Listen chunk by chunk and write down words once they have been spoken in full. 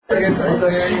Okay,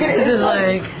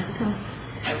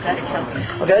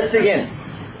 let's begin.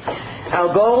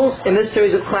 Our goal in this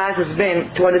series of classes has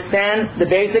been to understand the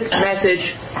basic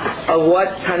message of what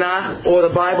Tanakh or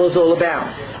the Bible is all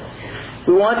about.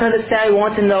 We want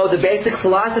to know the basic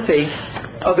philosophy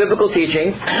of biblical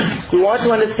teachings. We want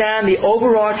to understand the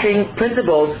overarching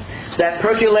principles that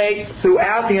percolate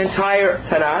throughout the entire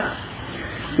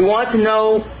Tanakh. We want to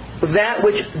know that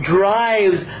which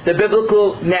drives the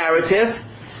biblical narrative.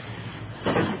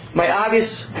 My obvious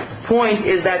point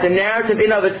is that the narrative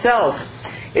in of itself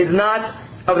is not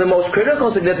of the most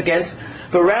critical significance,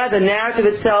 but rather the narrative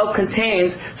itself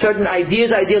contains certain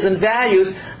ideas and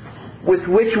values with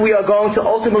which we are going to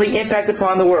ultimately impact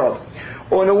upon the world.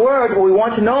 Or in a word, what we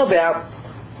want to know about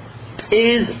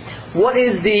is what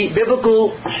is the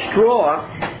biblical straw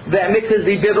that mixes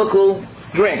the biblical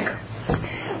drink.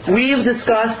 We've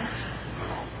discussed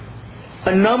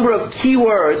a number of key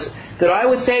words that I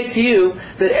would say to you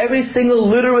that every single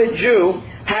literate Jew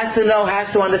has to know,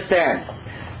 has to understand,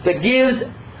 that gives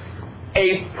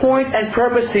a point and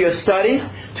purpose to your study,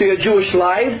 to your Jewish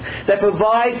lives, that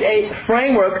provides a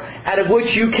framework out of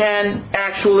which you can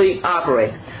actually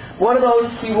operate. What are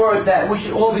those key words that we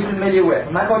should all be familiar with?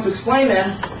 I'm not going to explain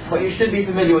them, but you should be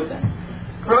familiar with them.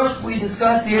 First, we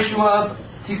discussed the issue of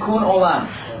Tikkun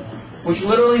Olam, which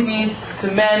literally means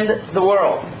to mend the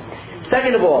world.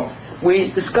 Second of all,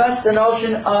 we discussed the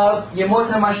notion of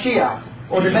Yemot HaMashiach,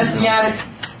 or the Messianic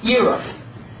era.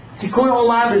 Tikkun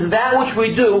Olam is that which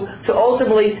we do to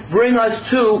ultimately bring us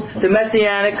to the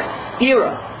Messianic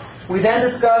era. We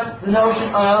then discussed the notion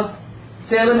of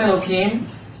Tzelem Elokim,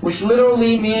 which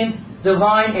literally means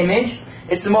divine image.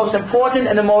 It's the most important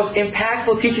and the most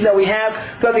impactful teaching that we have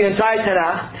throughout the entire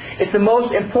Tanakh. It's the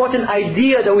most important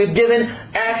idea that we've given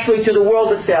actually to the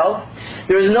world itself.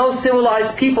 There is no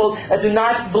civilized people that do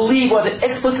not believe, whether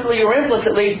explicitly or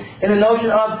implicitly, in the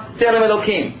notion of Tzelem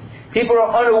Elokim. People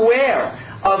are unaware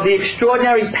of the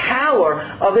extraordinary power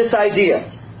of this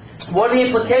idea. What are the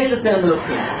implications of Tzelem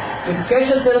Elokim? The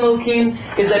implication of Tzelem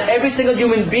Elokim is that every single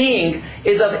human being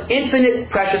is of infinite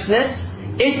preciousness,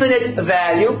 infinite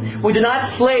value. We do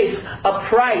not place a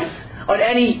price on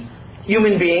any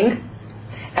human being.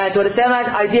 And to understand that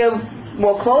idea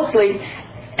more closely,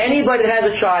 anybody that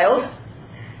has a child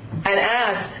and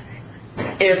asked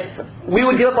if we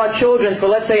would give up our children for,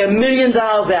 let's say, $1 million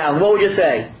down, what would you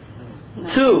say?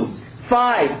 No. 2,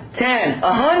 5, 10,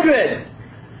 100.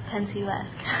 Depends who you ask.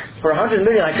 For 100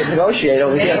 million, I could negotiate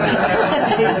over here.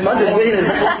 100 million is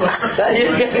that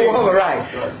you get me over,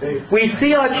 right? We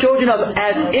see our children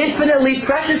as infinitely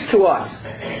precious to us.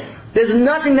 There's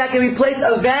nothing that can replace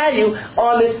a value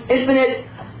on this infinite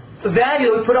value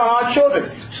that we put on our children.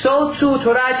 So too,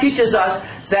 Torah teaches us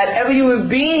that every human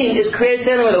being is created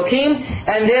in Elohim,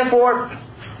 and therefore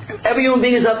every human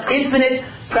being is of infinite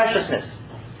preciousness.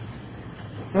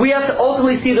 We have to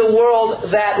ultimately see the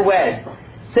world that way.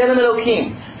 Tzelem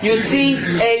Elokim. You see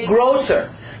a grocer.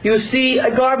 You see a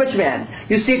garbage man.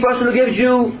 You see a person who gives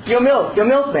you your milk, your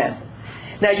milkman.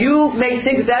 Now you may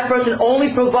think that person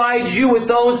only provides you with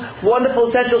those wonderful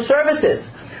essential services.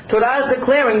 Torah is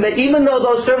declaring that even though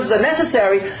those services are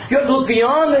necessary, you have to look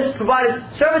beyond these provided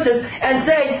services and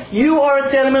say, you are a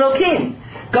Tzelem Elokim.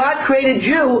 God created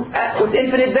you with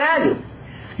infinite value.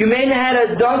 You may have had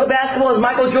a dunk of basketball as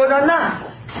Michael Jordan or not.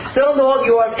 Still in the world,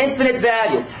 you are of infinite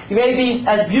value. You may be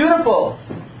as beautiful.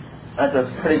 That's a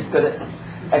pretty good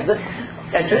entrance.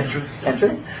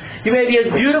 You may be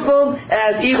as beautiful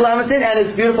as Eve Lamson and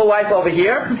his beautiful wife over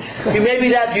here. You may be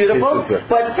that beautiful,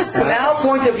 but from our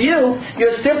point of view,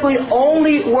 you're simply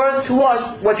only worth to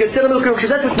us what your Tzelem Elokim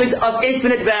represents, which means of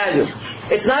infinite value.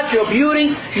 It's not your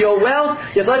beauty, your wealth,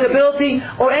 your flexibility,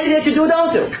 or anything that you do or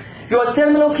don't do. You're a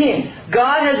Tzelem Elokim.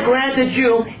 God has granted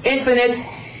you infinite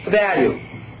value.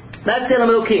 That's Tzelem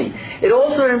Elokim. It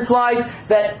also implies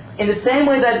that in the same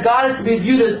way that God is to be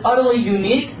viewed as utterly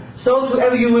unique, so too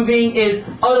every human being is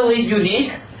utterly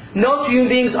unique. No two human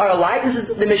beings are alike. This is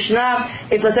the Mishnah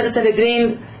in Masechet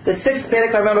Sanhedrin, the 6th perek,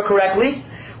 if I remember correctly,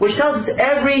 which tells us that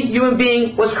every human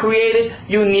being was created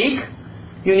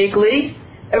uniquely.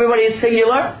 Everybody is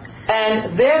singular,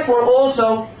 and therefore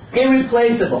also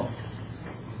irreplaceable.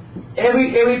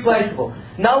 Irreplaceable.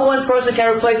 No one person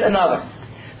can replace another.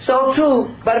 So too,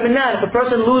 Barminan, if a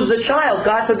person loses a child,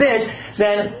 God forbid,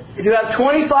 then if you have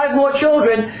 25 more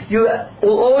children, you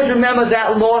will always remember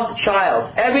that lost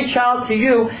child. Every child to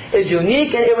you is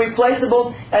unique and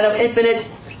irreplaceable and of infinite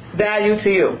value to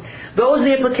you. Those are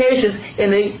the implications in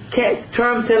the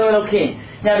term Tzelem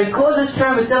Elokim. Now, because this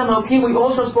term is Tzelem Elokim, we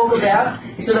also spoke about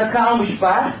Yitzhak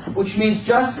Mishpat, which means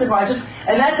justice and righteous,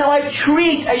 and that's how I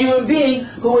treat a human being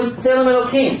who is Tzelem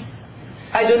Elokim.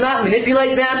 I do not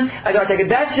manipulate them. I do not take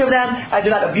advantage of them. I do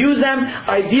not abuse them.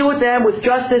 I deal with them with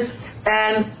justice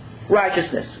and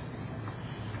righteousness.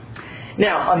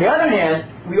 Now, on the other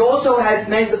hand, we also had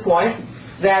made the point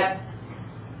that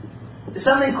there's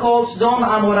something called Sodom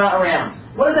and Amorah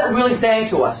around. What is that really saying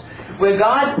to us? Where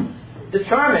God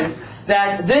determines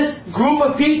that this group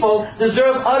of people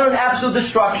deserve utter and absolute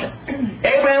destruction.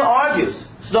 Abraham argues,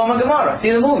 Sodom and Gomorrah.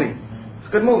 See the movie. It's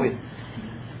a good movie.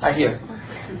 I hear.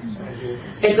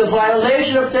 It's a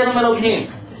violation of Tzelem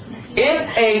Elohim.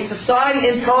 If a society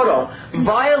in total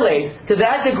violates to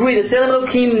that degree the Tzelem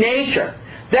Elohim nature,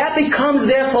 that becomes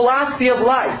their philosophy of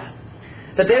life.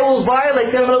 That they will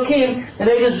violate Tzelem Elohim and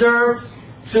they deserve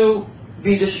to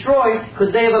be destroyed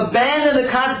because they have abandoned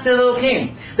the concept of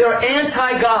Elohim. They are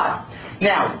anti-God.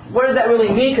 Now, what does that really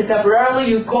mean? Contemporarily,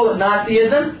 you call it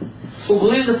Nazism, who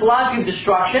believes the philosophy of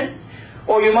destruction.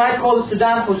 Or you might call it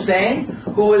Saddam Hussein,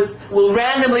 who will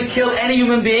randomly kill any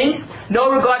human being,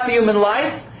 no regard for human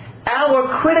life.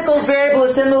 Our critical variable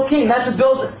is Tzelem Elohim. That's what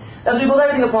builds, that's what we build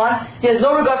everything upon. He has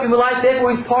no regard for human life,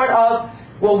 therefore he's part of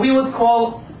what we would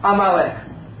call Amalek.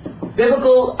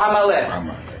 Biblical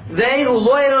Amalek. They who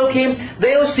lo Elohim,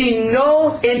 they will see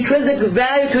no intrinsic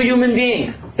value to a human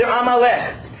being. They're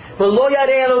Amalek. But lo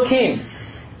yarei Elohim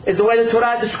is the way the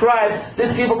Torah describes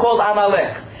this people called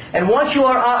Amalek. And once you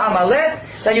are Amalek,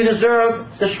 then you deserve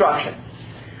destruction.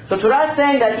 So Torah is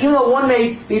saying that even though one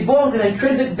may be born with an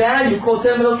intrinsic value called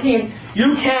Tzelem Elohim,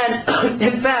 you can,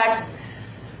 in fact,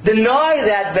 deny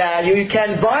that value, you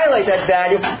can violate that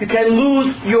value, you can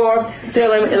lose your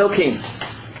Tzelem Elohim.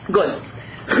 Good.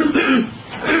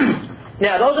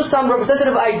 Now, those are some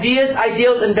representative ideas,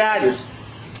 ideals, and values.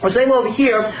 What's saying over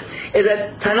here is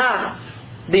that Tanakh,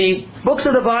 the books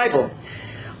of the Bible,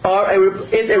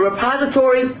 is a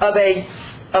repository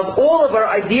of all of our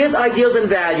ideas, ideals, and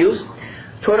values.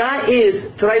 Torah is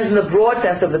in the broad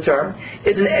sense of the term,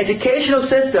 is an educational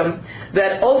system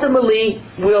that ultimately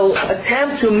will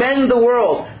attempt to mend the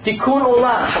world, tikkun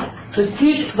olam, to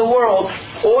teach the world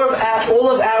all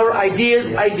of our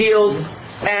ideas, ideals,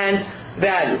 and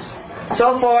values.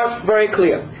 So far, very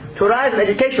clear. Torah is an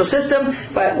educational system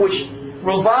which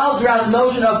revolves around the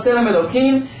notion of Tzelem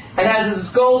Elohim and has its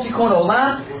goal, tikkun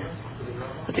olam,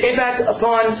 to impact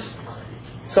upon,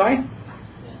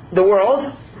 the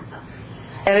world,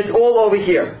 and it's all over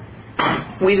here.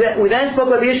 We then spoke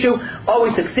about the issue, are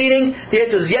we succeeding? The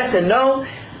answer is yes and no.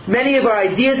 Many of our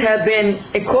ideas have been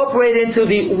incorporated into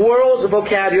the world's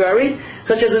vocabulary,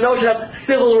 such as the notion of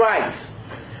civil rights.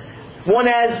 One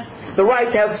has the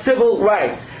right to have civil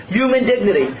rights, human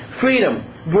dignity, freedom,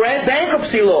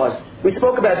 bankruptcy laws. We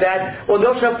spoke about that. Or the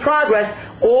notion of progress,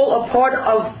 all a part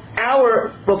of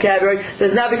our vocabulary that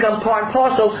has now become part and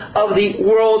parcel of the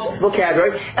world's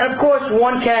vocabulary. And of course,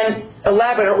 one can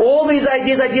elaborate on all these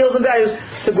ideas, ideals, and values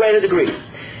to greater degrees.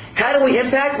 How do we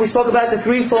impact? We spoke about the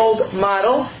threefold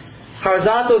model: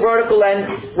 horizontal, vertical,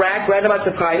 and rack, random acts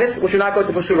of kindness, which we're not going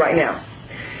to pursue right now.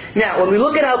 Now, when we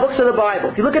look at our books of the Bible,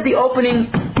 if you look at the opening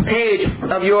page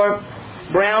of your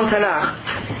brown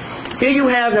Tanakh, here you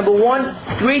have, number one,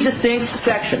 3 distinct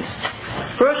sections.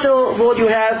 First of all, you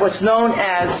have what's known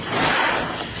as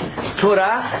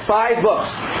Torah, 5 books.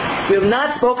 We have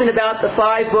not spoken about the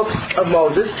 5 books of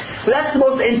Moses, but that's the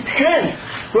most intense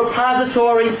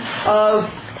repository of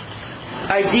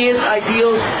ideas,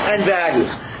 ideals, and values.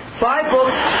 5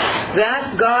 books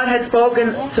that God had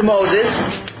spoken to Moses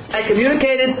and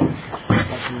communicated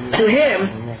to him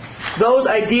those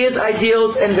ideas,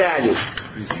 ideals, and values.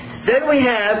 Then we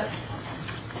have,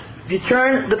 if you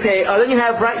turn the page, then you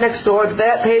have right next door to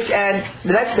that page and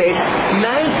the next page,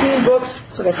 19 books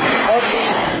of the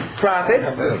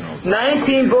prophets.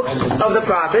 19 books of the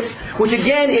prophets, which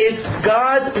again is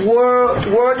God's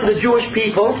word to the Jewish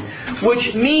people,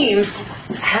 which means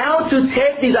how to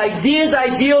take these ideas,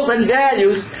 ideals, and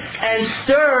values and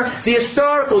stir the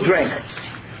historical drink.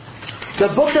 The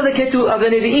books of the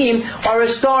Nevi'im are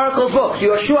historical books.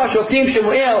 Yoshua, Shoftim,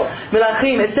 Shemuel,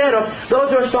 Melachim, etc.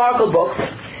 Those are historical books.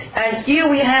 And here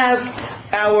we have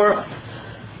our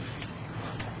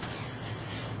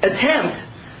attempt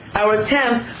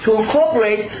to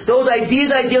incorporate those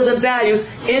ideas, ideals, and values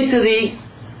into the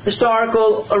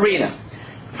historical arena.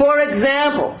 For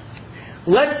example,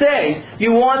 let's say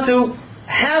you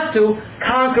have to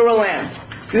conquer a land.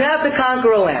 You have to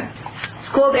conquer a land. It's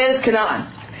called Eretz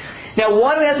Canaan. Now,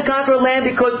 why do we have to conquer a land?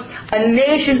 Because a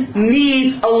nation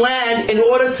needs a land in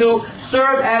order to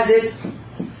serve as its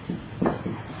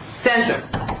center.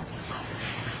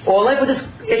 Or let's put this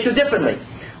issue differently.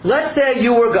 Let's say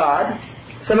you were God.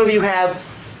 Some of you have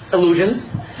illusions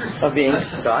of being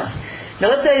God. Now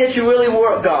let's say that you really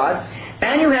were God,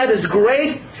 and you have this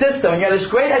great system, you have this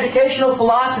great educational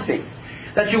philosophy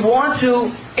that you want to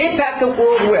impact the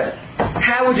world with,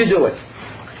 how would you do it?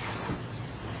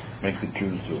 Make the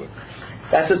Jews do it.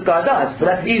 That's what God does. But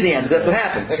that's the easy answer. That's what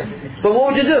happens. But what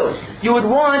would you do? You would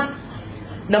want,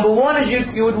 number one is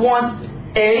you would want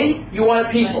you want a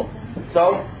people.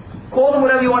 So, call them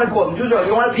whatever you want to call them. Jews or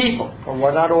you want a people. Well,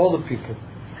 why not all the people?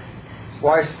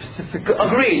 Why specifically?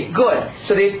 Agreed. Good.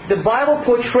 So the Bible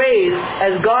portrays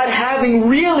as God having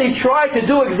really tried to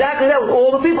do exactly that with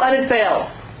all the people, and it failed.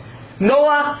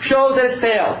 Noah shows that it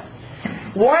failed.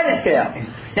 Why did it fail?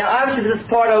 Now, obviously, this is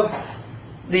part of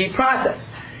the process.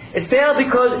 It failed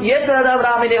because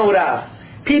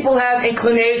people have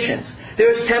inclinations.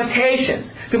 There's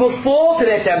temptations. People fall to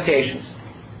their temptations.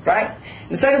 Right?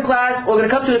 In the second class, we're going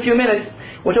to come to in a few minutes.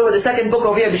 We'll talk about the second book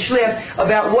over here, Bishlim,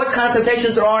 about what kind of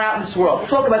temptations there are out in this world. We'll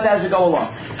talk about that as we go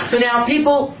along. So now,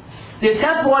 the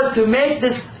attempt was to make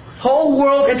this whole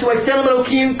world into a sentimental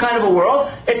kind of a world.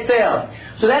 It failed.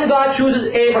 So then God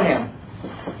chooses Abraham.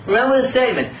 Remember the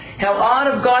statement. How odd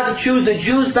of God to choose the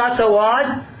Jews, not so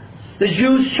odd. The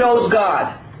Jews chose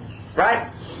God. Right?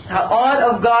 How odd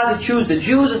of God to choose the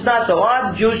Jews is not so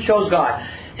odd. The Jews chose God.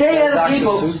 Here you have the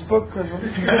people. Seuss book?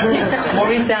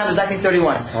 Maurice Sanders,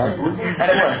 1931.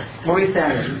 And it works. Maurice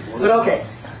Sanders. But okay.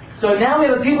 So now we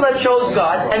have the people that chose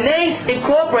God, and they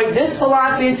incorporate this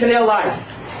philosophy into their life.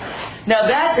 Now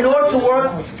that, in order to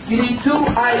work, you need two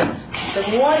items.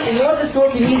 The one, in order to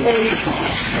work, you need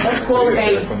let's call it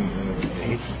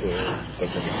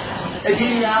a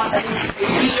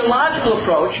genealogical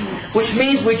approach, which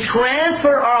means we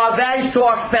transfer our values to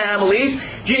our families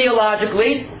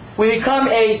genealogically. We become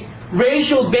a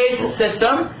racial-based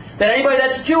system, that anybody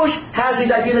that's Jewish has these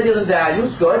ideas and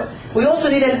values. Good. We also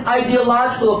need an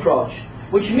ideological approach,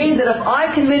 which means that if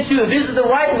I convince you that this is the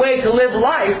right way to live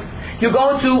life, you're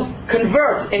going to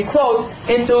convert, in quotes,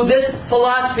 into this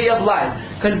philosophy of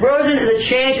life. Conversion is a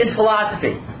change in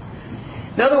philosophy.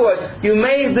 In other words, you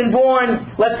may have been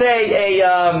born, let's say,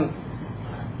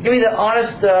 give me the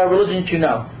honest religion that you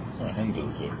know.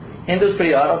 Hindus. Hindu's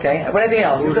pretty odd, okay. But anything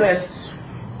else?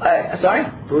 Sorry?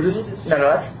 Buddhists?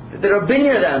 No. There are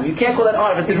billion of them. You can't call that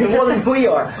honest. There's more than we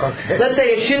are. Okay. Let's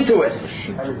say a Shintoist.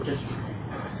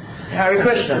 Hare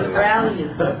Krishna.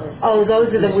 Oh,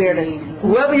 those are the weirdest.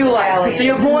 Whoever you like. So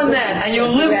you're born then, and you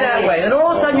live that way. And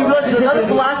all of a sudden you realize there's another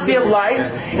philosophy of life.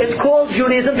 It's called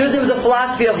Judaism. Judaism is a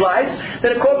philosophy of life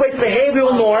that incorporates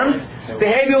behavioral norms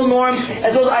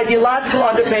as well as ideological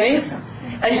underpinnings.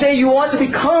 And you say you want to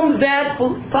become that,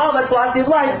 follow that philosophy of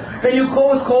life, then you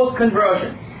call it called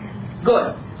conversion.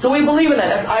 Good. So we believe in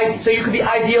that. So you could be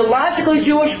ideologically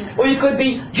Jewish, or you could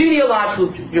be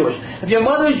genealogically Jewish. If your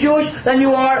mother is Jewish, then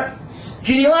you are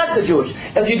genealogically Jewish.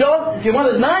 If your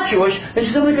mother is not Jewish, then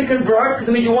you simply can convert, because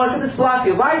it means you want to take this philosophy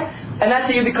of life, and that's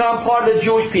how you become part of the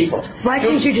Jewish people. Why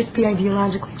can't you just be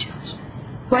ideologically Jewish?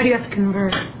 Why do you have to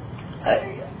convert?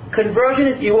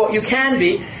 Conversion, you can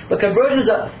be, but conversion is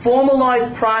a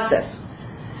formalized process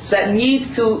that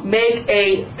needs to make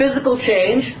a physical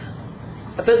change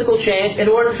in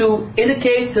order to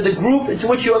indicate to the group into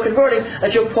which you are converting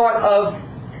that you're part of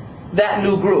that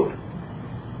new group.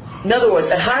 In other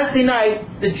words, at Har Sinai,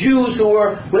 the Jews who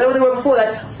were, whatever they were before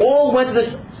that, all went to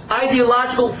this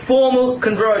ideological, formal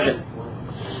conversion.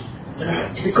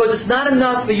 Because it's not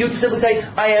enough for you to simply say,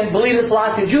 I believe in the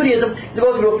philosophy of Judaism, to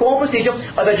go through a formal procedure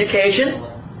of education,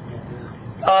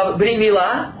 of Brit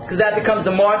Milah, because that becomes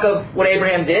the mark of what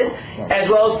Abraham did, as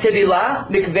well as Tevilah,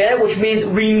 Mikveh, which means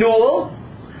renewal,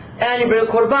 and you bring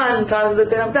a Korban in times of the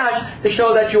Beit HaMikdash to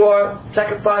show that you are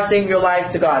sacrificing your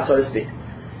life to God, so to speak.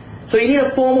 So you need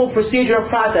a formal procedure and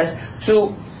process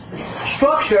to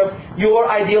structure your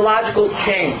ideological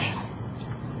change.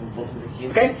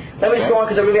 Okay? Let me just go on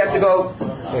because I really have to go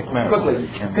quickly.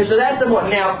 Okay, so that's the one.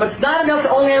 Now, but it's not enough to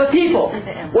only have a people.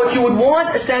 What you would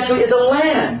want, essentially, is a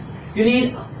land. You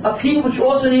need a people, but you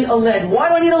also need a land. Why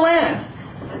do I need a land?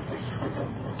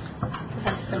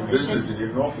 Business, you need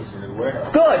an office, you need a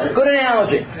warehouse. Good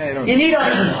analogy. You need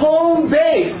a home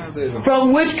base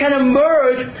from which can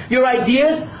emerge your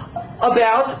ideas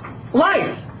about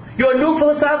life. Your new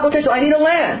philosophical change. So I need a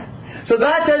land. So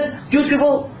God says Jewish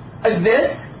people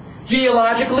exist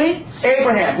genealogically.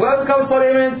 Abraham, whoever comes from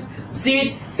Abraham's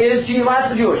seed is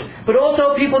genealogically Jewish. But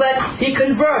also people that he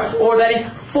converts or that he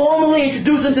formally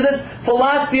introduces into this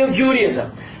philosophy of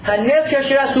Judaism.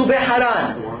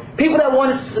 People that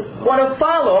want to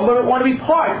follow and want to be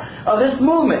part of this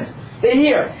movement. They're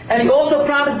here. And he also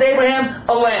promised Abraham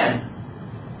a land.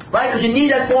 Right? Because you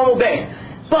need that formal base.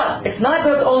 But it's not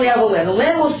going to only have a land. The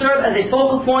land will serve as a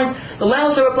focal point. The land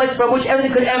will serve a place from which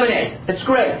everything could emanate. It's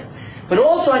great. But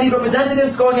also I need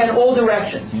representatives going in all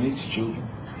directions. He needs children.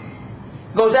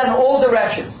 Goes out in all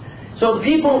directions. So the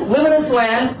people live in this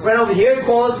land, right over here,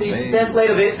 call it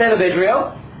the State of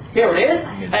Israel. Here it is.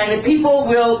 And the people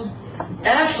will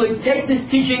actually take these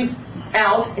teachings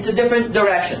out into different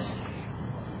directions.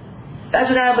 That's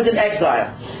what happens in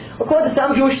exile. According to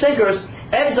some Jewish thinkers,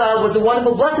 exile was a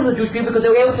wonderful blessing to the Jewish people because they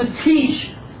were able to teach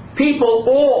people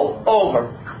all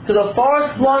over. To the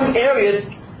far-flung areas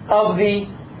of the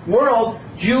world,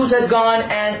 Jews had gone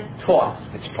and taught.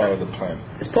 It's part of the plan.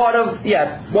 It's part of,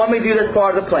 one may view it as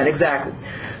part of the plan, exactly.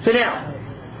 So now,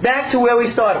 back to where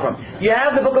we started from. You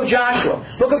have the book of Joshua.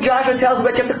 The book of Joshua tells us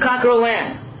that you have to conquer a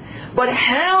land. But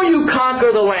how you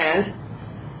conquer the land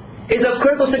is of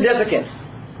critical significance.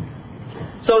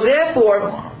 So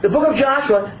therefore, the book of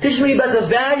Joshua teaches me about the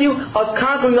value of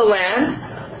conquering the land,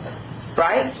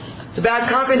 right? It's about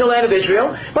conquering the land of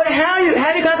Israel. But how do you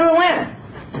conquer the land?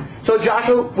 So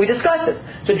Joshua, we discussed this.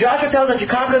 So Joshua tells us you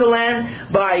conquer the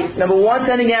land by, number one,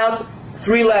 sending out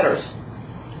 3 letters.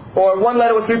 Or 1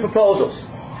 letter with 3 proposals.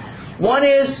 One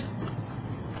is,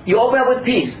 you open up with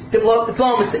peace.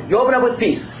 Diplomacy. You open up with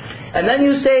peace. And then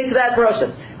you say to that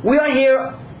person, we are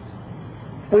here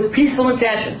with peaceful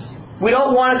intentions. We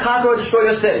don't want to conquer or destroy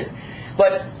your city.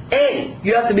 But A,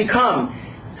 you have to become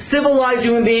civilized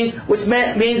human beings, which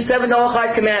means 7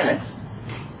 Noahide commandments,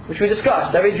 which we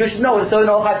discussed. Every Jew should know what the 7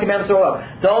 Noahide commandments are all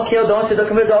about. Don't kill, don't steal, don't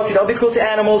commit adultery, don't be cruel to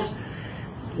animals,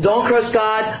 don't curse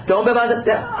God, don't be about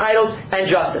idols, and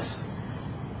justice.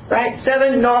 Right?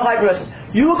 7 Noahide principles.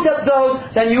 You accept those,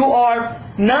 then you are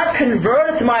not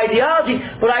converted to my ideology,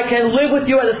 but I can live with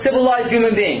you as a civilized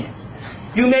human being.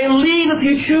 You may leave if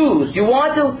you choose. You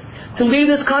want to leave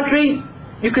this country,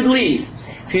 you could leave.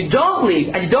 If you don't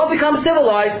leave, and you don't become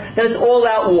civilized, then it's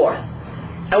all-out war.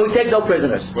 And we take no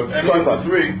prisoners. But any of the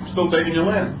 3 still taking your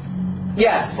land.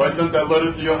 Yes. So I sent that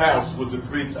letter to your house with the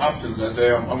 3 options. I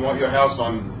say, I want your house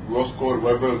on Ross Court,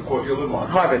 whatever court you live on.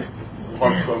 Harvard.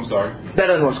 I'm sorry. It's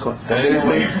better than Ross Court. They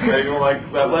don't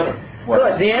like that letter.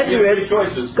 Good. The answer is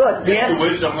choices. Good. The answer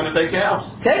which I'm going to take your house.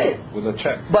 Take it. With a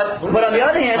check. But on the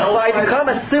other hand, if I become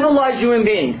a civilized human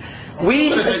being,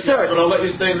 we assert. But I'll let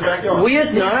you stay in the backyard.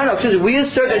 Excuse me. We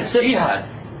assert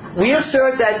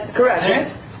that. Correct.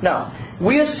 Right? No.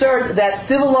 We assert that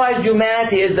civilized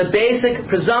humanity is the basic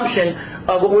presumption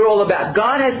of what we're all about.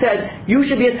 God has said you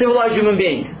should be a civilized human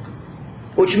being,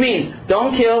 which means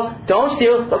don't kill, don't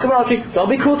steal, don't commit adultery, don't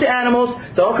be cruel to animals,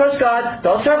 don't curse God,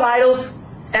 don't serve idols,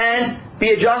 and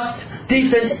be a just,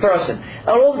 decent person. And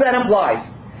all of that implies.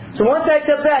 So once I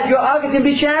accept that, your argument can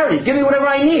be charity. Give me whatever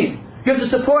I need. You have to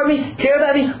support me, care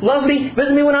about me, love me,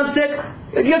 visit me when I'm sick.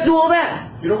 You have to do all that.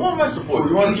 You don't want my support.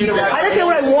 You want to keep I didn't say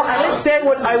what I want. I didn't say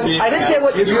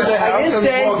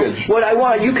what I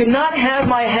want. You cannot have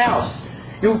my house.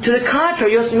 To the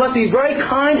contrary, you must be very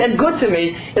kind and good to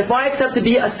me if I accept to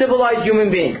be a civilized human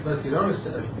being. But you don't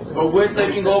understand. But we're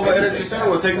taking over Eretz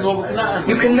Yisrael. We're taking over Canaan.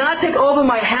 You cannot take over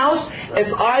my house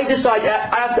if I decide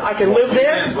I can live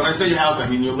there. When I say your house, I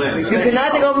mean your land. You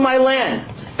cannot take over my land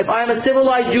if I am a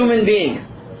civilized human being.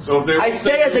 So if I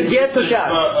say as a gift to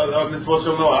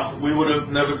Shad. We would have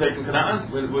never taken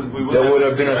Canaan. We would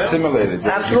have been assimilated.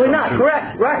 Absolutely not.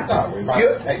 Correct. Right. No, we might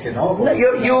have taken over.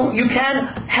 You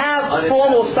can have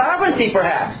formal sovereignty,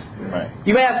 perhaps. Right.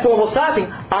 You may have formal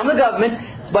sovereignty. I'm the government,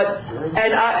 but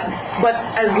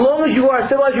as long as you are a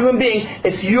civilized human being,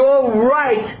 it's your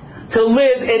right to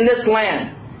live in this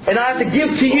land, and I have to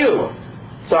give to you.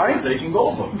 Sorry? They can go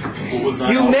over.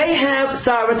 You may have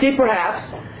sovereignty, perhaps.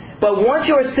 But once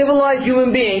you're a civilized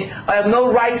human being, I have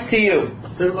no rights to you.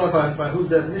 Civilized by whose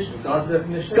definition? God's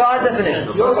definition? God's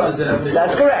definition. Your God's definition.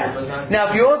 That's correct. Now,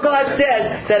 if your God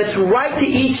says that it's right to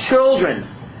eat children,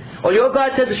 or your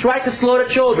God says it's right to slaughter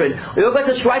children, or your God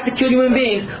says it's right to kill human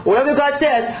beings, whatever your God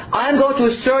says, I'm going to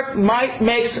assert might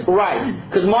makes right.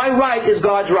 Because my right is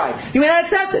God's right. You may not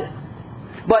accept it.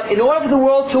 But in order for the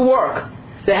world to work,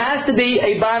 there has to be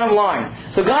a bottom line.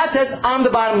 So God says, I'm the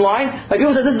bottom line. Like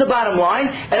people say, this is the bottom line.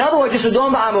 And otherwise, you're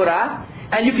Sodom Ba'amorah.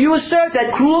 And if you assert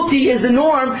that cruelty is the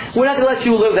norm, we're not going to let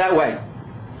you live that way.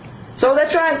 So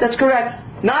that's right. That's correct.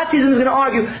 Nazism is going to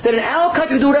argue that in our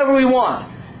country we do whatever we want.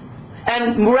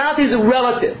 And morality is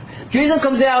relative. Judaism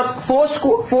comes out four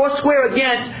square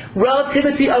against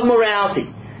relativity of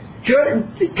morality.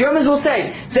 Germans will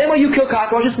say, same way you kill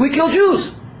cockroaches, we kill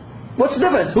Jews. What's the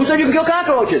difference? Who said you can kill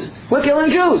cockroaches? We're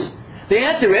killing Jews. The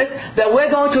answer is that we're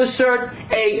going to assert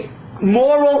a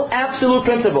moral absolute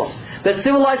principle that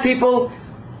civilized people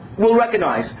will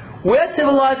recognize. We're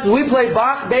civilized, we play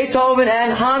Bach, Beethoven,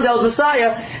 and Handel's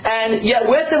Messiah, and yet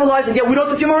we're civilized, and yet we don't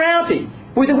accept your morality.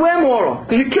 We think we're moral,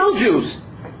 because you kill Jews.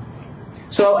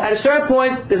 So at a certain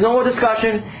point, there's no more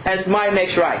discussion, and it's might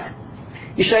makes right.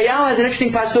 Yeshayahu has an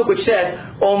interesting pasuk which says,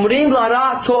 Omrim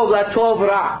la tov la tov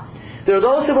ra. There are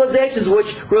those civilizations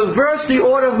which reverse the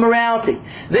order of morality.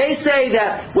 They say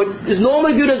that what is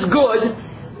normally viewed as good,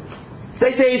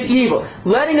 they say is evil.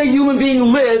 Letting a human being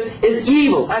live is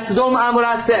evil, as Sodom and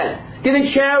Amorah said. Giving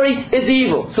charity is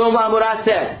evil, Sodom and Amorah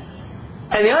said.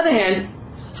 On the other hand,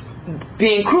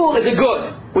 being cruel is a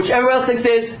good, which everyone else thinks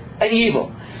is an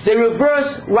evil. They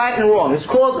reverse right and wrong. Let's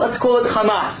call it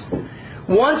Hamas.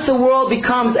 Once the world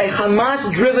becomes a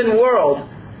Hamas-driven world,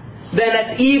 then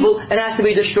that's evil and has to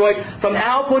be destroyed. From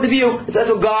our point of view, that's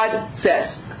what God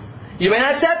says. You may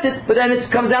not accept it, but then it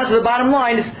comes down to the bottom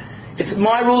line. It's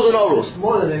my rules or no rules. It's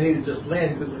more than they needed just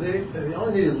land, because they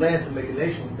only needed land to make a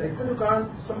nation. They could have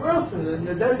gone somewhere else in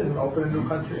the desert and opened a new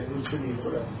country, a new city,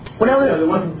 whatever. There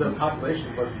wasn't the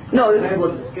population, but no, the land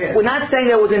wasn't scarce. We're not saying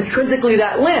there was intrinsically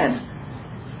that land.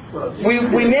 Well,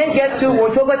 we may get to, when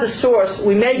we talk about the source,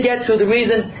 we may get to the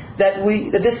reason that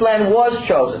this land was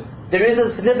chosen. There is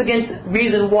a significant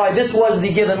reason why this was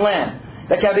the given land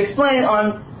that can be explained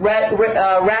on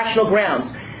rational grounds.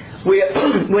 We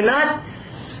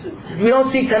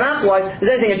don't see Tanakh-wise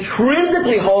there's anything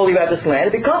intrinsically holy about this land.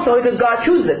 It becomes holy because God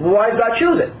chooses it. Why does God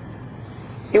choose it?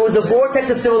 It was the vortex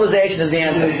of civilization is the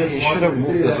answer. You should have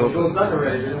moved this over.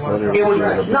 It was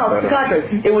it's the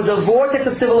contrary. It was the vortex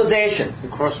of civilization. The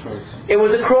crossroads. It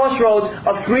was the crossroads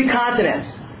of 3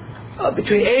 continents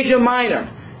between Asia Minor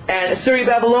and Assyria,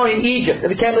 Babylonia, and Egypt. It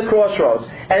became the crossroads,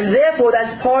 and therefore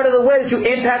that's part of the way that you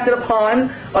impacted upon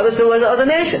other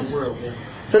nations.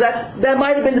 So that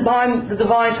might have been the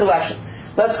divine selection.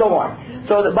 Let's go on.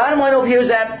 So the bottom line over here is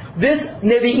that this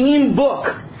Nevi'im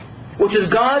book, which is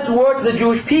God's word to the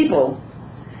Jewish people,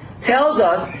 tells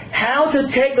us how to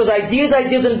take those ideas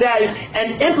and values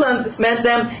and implement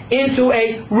them into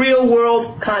a real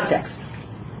world context.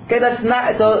 Okay, that's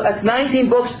 19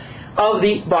 books of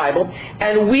the Bible,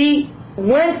 and we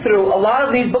went through a lot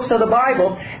of these books of the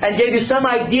Bible and gave you some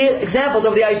examples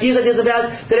of the ideas and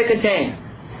values that it contained.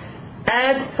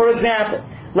 As, for example,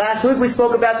 last week we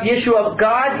spoke about the issue of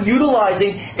God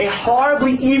utilizing a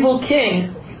horribly evil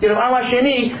king, Yerovam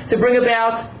HaSheni, to bring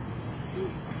about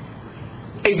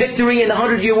a victory in the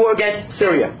 100-year war against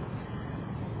Syria.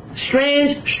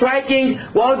 Strange, striking.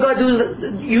 Why would God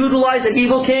utilize an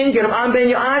evil king, Yerovam ben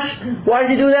Yoash? Why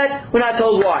did He do that? We're not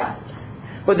told why.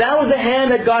 But that was the hand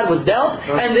that God was dealt,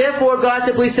 and therefore God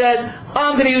simply said,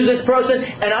 I'm going to use this person,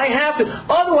 and I have to.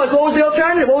 Otherwise, what was the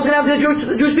alternative? What was going to happen to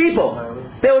the Jewish people?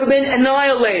 They would have been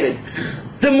annihilated,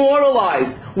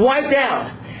 demoralized, wiped out.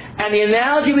 And the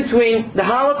analogy between the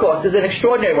Holocaust is an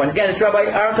extraordinary one. Again, it's Rabbi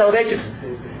Aaron Soloveitchik's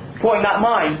point, not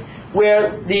mine,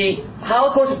 where the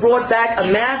Holocaust brought about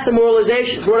a mass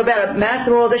demoralization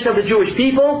of the Jewish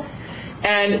people,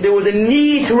 and there was a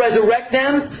need to resurrect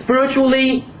them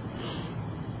spiritually,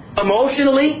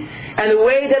 emotionally, and the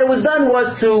way that it was done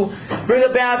was to bring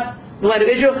about the land of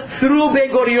Israel through Ben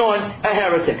Gurion, a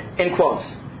heretic, in quotes.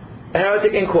 A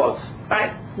heretic in quotes.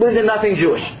 Right? Believes in nothing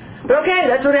Jewish. But okay,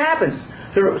 that's what happens.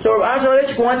 So Aaron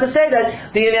Soloveitchik wants to say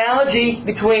that the analogy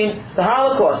between the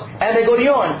Holocaust and Ben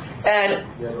Gurion and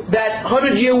that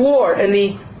 100-year war in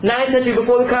the 9th century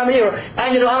before the Common Era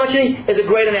and Yerovam HaSheni is a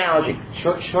great analogy.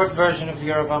 Short version of the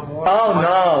Yerovam War? Oh,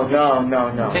 no.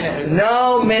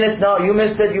 No minutes, no. You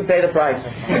missed it, you pay the price.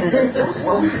 And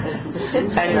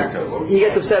he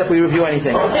gets upset if we review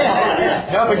anything.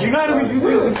 No, but you're not a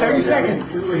review in 30 seconds.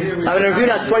 I've been reviewed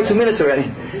now 22 minutes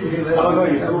already. Oh, no,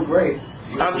 you're doing great.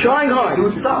 I'm trying hard.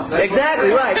 Exactly,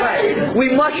 right.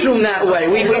 We mushroom that way.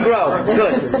 We grow.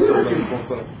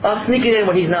 Good. I'll sneak it in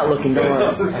when he's not looking.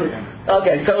 Don't worry.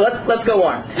 Okay, so let's go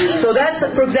on. So that's,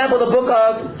 for example, the book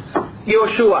of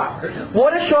Yoshua.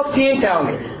 What does Shoftim tell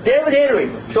me? David Henry,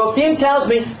 Shoftim tells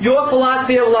me your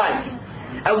philosophy of life.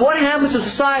 And what happens to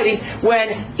society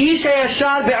when Isha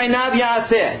Yashar Be'inav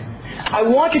Yaseh? I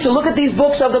want you to look at these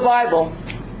books of the Bible.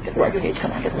 Get the right page,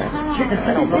 come on, get the right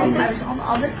page.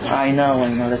 I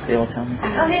know, that's they all tell me.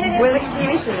 Where's the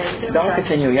continuation? Don't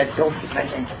continue yet, don't.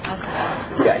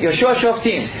 Yeah, Yoshua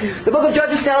Shoftim. The book of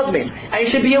Judges tells me, and you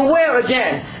should be aware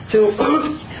again to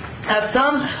have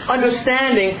some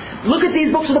understanding. Look at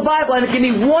these books of the Bible and give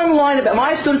me one line about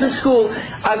my students in school.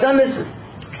 I've done this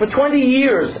for 20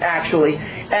 years actually,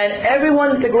 and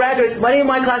everyone that graduates, many of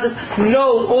my classes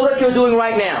know all that you're doing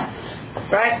right now.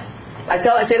 Right? I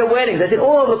say at weddings, I said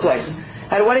all over the place.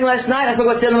 I had a wedding last night, I spoke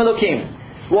about Tzelem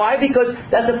Elokim. Why? Because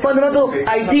that's a fundamental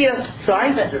idea.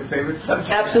 Sorry? That's your favorite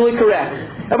subject. Absolutely correct.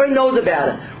 Everybody knows about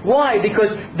it. Why?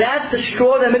 Because that's the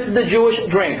straw that mixes the Jewish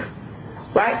drink.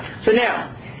 Right? So now,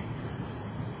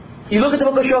 you look at the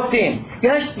book of Shoftim. You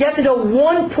have to know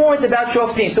one point about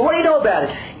Shoftim. So what do you know about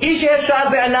it? Ish Eshad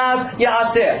Be'anav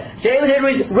Ya'aseh. David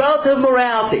Henry's relative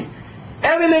morality.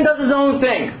 Every man does his own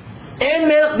thing. En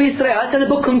Melech B'Yisrael. That's how the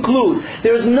book concludes.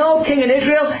 There is no king in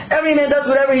Israel. Every man does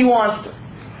whatever he wants to.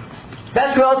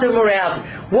 That's relative morality.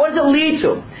 What does it lead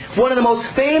to? One of the most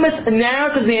famous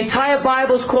narratives in the entire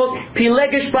Bible is called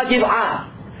Pilegesh B'Giv'ah.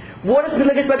 What is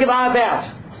Pilegesh B'Giv'ah about?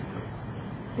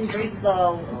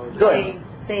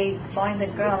 They find the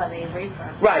girl and they rape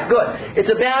her. Right, good. It's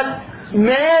about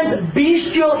man's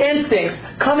bestial instincts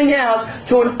coming out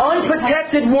to an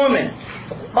unprotected woman.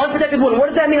 Unprotected woman. What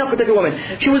does that mean, unprotected woman?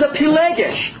 She was a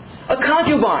Pilegesh, a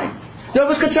concubine. No one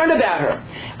was concerned about her.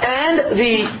 And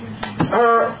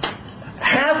her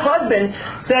half-husband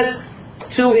says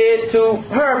to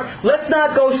her, let's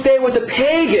not go stay with the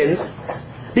pagans,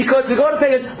 because if we go to the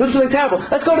pagans, we'll do something terrible.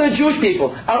 Let's go to the Jewish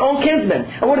people, our own kinsmen.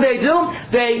 And what do?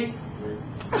 They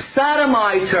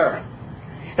sodomize her.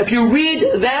 If you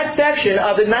read that section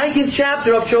of the 19th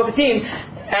chapter of Shoftim,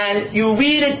 and you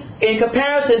read it in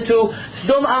comparison to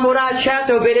Sodom Amorah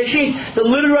chapter of Bereshit, the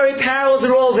literary parallels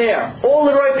are all there. All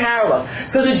literary parallels.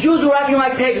 Because the Jews were acting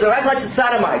like pagans, they were acting like the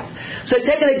sodomites. So they're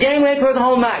taking a game away for her the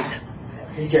whole night.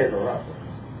 He gave her up.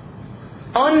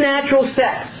 Unnatural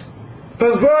sex.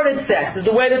 Perverted sex is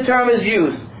the way the term is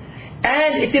used.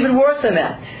 And it's even worse than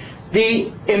that.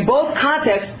 In both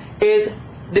contexts is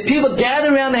the people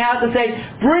gather around the house and say,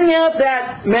 bring out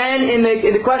that man in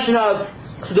the question of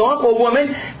Sodom or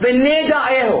woman,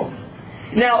 v'nega'ehu.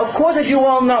 Now, of course, as you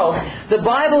all know, the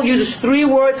Bible uses 3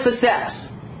 words for sex.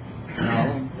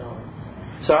 No.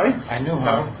 Sorry? I knew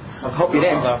her. I hope you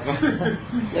didn't.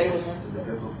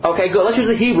 Okay, good. Let's use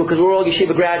the Hebrew because we're all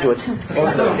yeshiva graduates.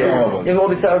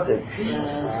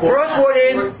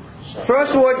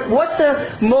 First word, what's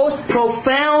the most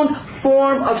profound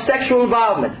form of sexual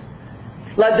involvement?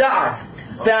 Lada'at.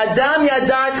 V'adam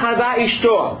yada'at harva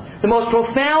ishto. The most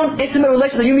profound, intimate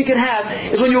relationship that human can have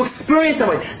is when you experience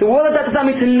somebody. The word Lada'at does not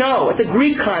mean to know. It's a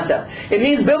Greek concept. It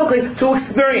means biblically to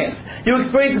experience. You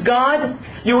experience God.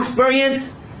 You experience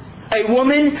a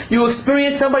woman. You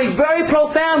experience somebody very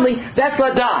profoundly. That's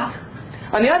Lada'at.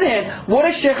 On the other hand, what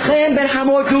does Shechem ben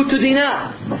Hamor do to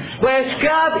Dinah?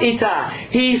 V'eshkav ita.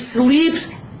 He sleeps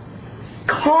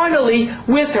carnally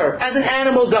with her, as an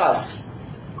animal does.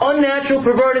 Unnatural,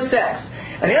 perverted sex.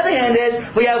 On the other hand is,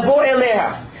 v'yavo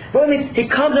eleha. What means he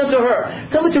comes unto her.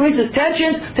 Somebody to release his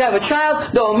tensions, to have a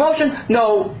child, no emotion,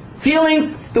 no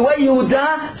feelings. The way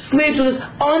Yehuda sleeps with his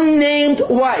unnamed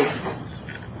wife.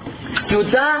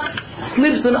 Yehuda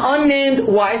sleeps with an unnamed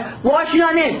wife. Why is she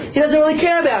not named? He doesn't really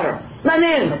care about her. Not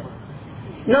named.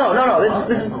 No.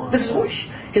 This is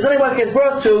his only wife gives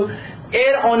birth to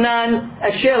Onan,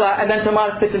 and Shelah, and then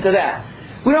Tamar fits into that.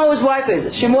 We know who his wife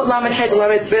is. Shemot Lamed Het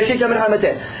Lamed Bereshit Lamed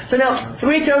Hamatet. So now,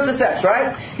 3 terms of sex,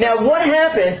 right? Now, what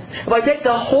happens if I take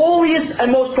the holiest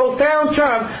and most profound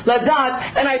term,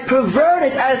 Ladat, and I pervert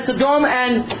it as Sodom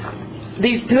and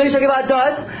these Pilegesh B'Giv'ah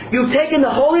does? You've taken the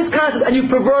holiest concept and you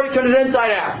pervert it, turn it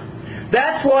inside out.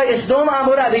 That's why in Sodom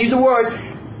Amorah they use the word,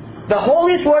 the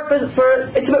holiest word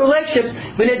for intimate relationships,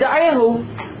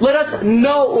 V'neda'ehu, let us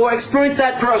know or experience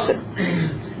that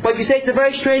person. But you say it's a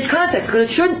very strange context, because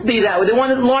it shouldn't be that way. They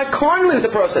want to lie carnally with the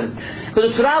person.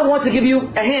 Because the Torah wants to give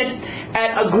you a hint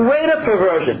at a greater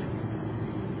perversion.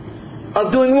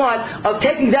 Of doing what? Of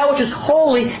taking that which is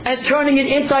holy and turning it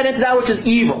inside into that which is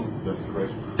evil.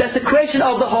 Desecration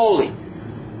of the holy.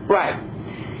 Right.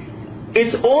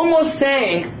 It's almost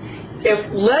saying,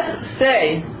 let's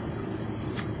say,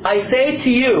 I say to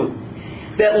you,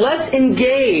 that let's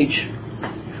engage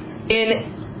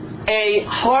in a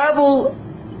horrible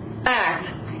act,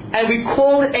 and we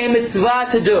call it a mitzvah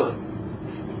to do.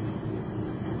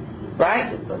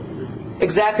 Right?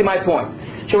 Exactly my point.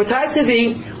 Shabbatai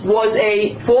Tzvi was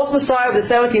a false messiah of the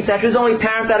 17th century. This is only a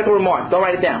parenthetical remark. Don't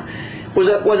write it down. Was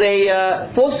a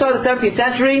false messiah of the 17th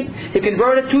century. He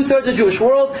converted 2/3 of the Jewish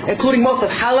world, including most of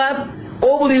Halab.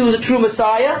 All believed he was a true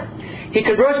messiah. He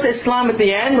converts to Islam at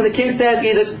the end when the king says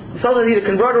either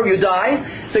convert or you die.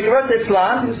 So he converts to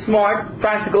Islam. He's a smart,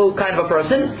 practical kind of a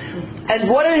person. And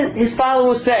what did his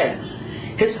followers say?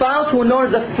 His followers, who were known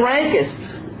as the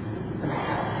Frankists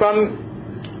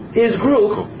from his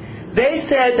group, they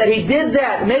said that he did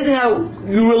that. Amazing how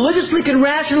you religiously can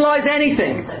rationalize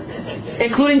anything,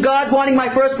 including God wanting my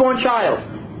firstborn child.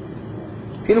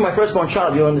 If you know my firstborn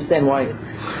child, you'll understand why.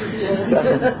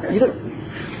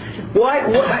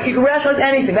 Why you can rationalize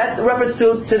anything. That's a reference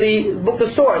to the book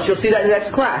of Source. You'll see that in the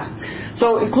next class.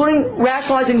 So, including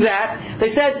rationalizing that,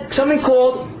 they said something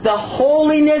called the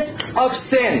holiness of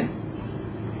sin.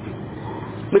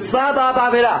 Mitzvah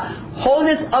ba'avera.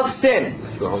 Holiness of sin.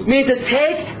 means to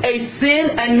take a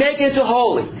sin and make it into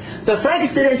holy. So Frank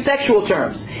said it in sexual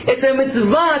terms. It's a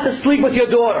mitzvah to sleep with your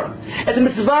daughter. It's a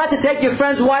mitzvah to take your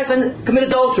friend's wife and commit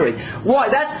adultery. Why?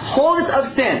 That's wholeness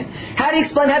of sin. How do you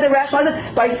explain, how do you rationalize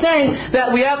it? By saying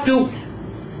that we have to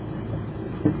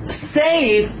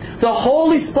save the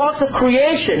holy sparks of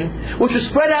creation, which were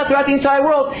spread out throughout the entire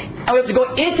world, and we have to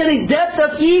go into the depths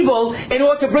of evil in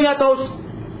order to bring out those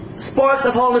sparks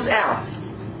of holiness out.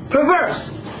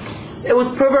 Perverse. It was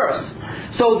perverse.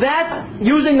 So that's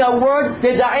using the word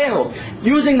vida'ehu,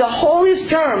 using the holiest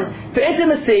term for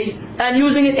intimacy and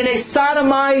using it in a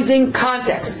sodomizing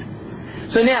context.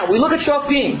 So now, we look at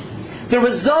Shoftim. The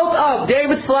result of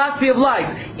David's philosophy of life,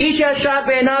 Isha Yashar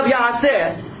Be'enav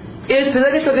Ya'aseh, is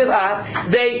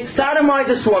they sodomize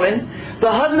this woman.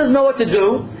 The husband doesn't know what to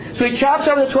do, so he chops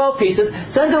her into 12 pieces,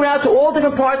 sends her around to all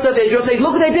different parts of Israel, says,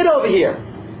 look what they did over here.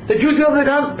 The Jews have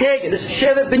become pagan. This is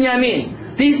Shevet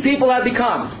Binyamin. These people have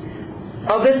become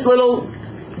of this little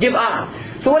Giv'ah.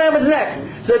 So what happens next?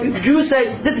 So the Jews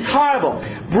say, this is horrible.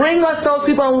 Bring us those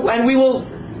people and we will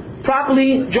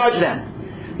properly judge them.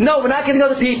 No, we're not going to go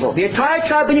to the people. The entire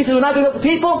tribe of Israel says we're not going to go to the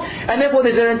people, and therefore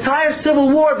there's an entire civil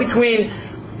war between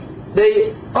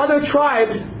the other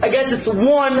tribes against this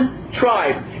one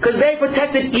tribe. Because they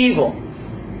protected evil.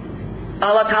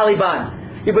 Allah Taliban.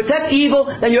 You protect evil,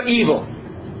 then you're evil.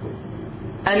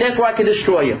 And therefore I can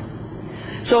destroy you.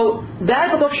 So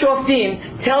that book of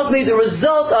Shoftim tells me the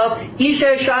result of Isha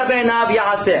Yashar Be'enav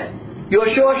Ya'aseh.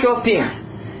 Yoshua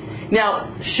Shoftim. Now,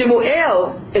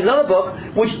 Shemuel is another book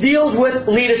which deals with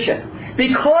leadership.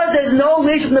 Because there's no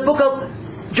leadership in the book of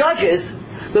Judges,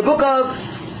 the book of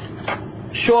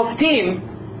Shoftim,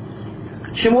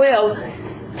 Shemuel,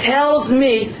 tells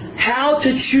me how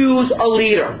to choose a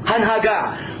leader.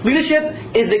 Hanhaga. Leadership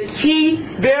is the key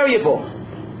variable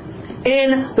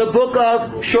in the book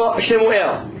of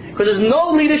Shemuel. Because there's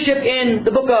no leadership in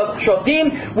the book of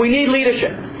Shoftim, we need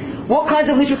leadership. What kinds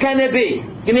of leadership can there be?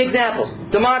 Give me examples.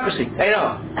 Democracy, I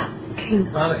know.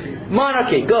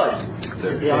 Monarchy, good.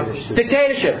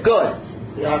 Dictatorship, good.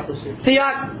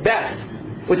 Best.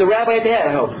 With the rabbi at the head,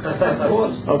 I hope.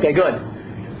 Okay, good.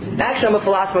 Actually, I'm a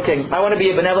philosopher king. I want to be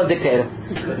a benevolent dictator.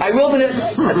 I will be.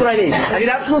 That's what I need. I need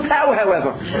absolute power,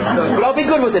 however. But I'll be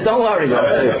good with it. Don't worry.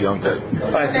 Right, we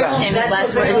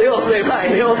all say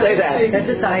right. We all say that.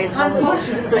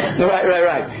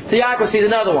 Right. Theocracy is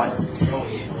another one.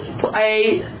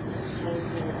 A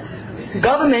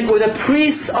government where the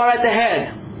priests are at the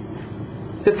head.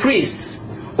 The priests.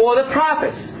 Or the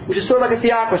prophets, which is sort of like a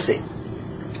theocracy.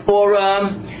 Or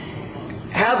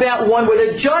how about one where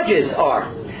the judges are?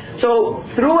 So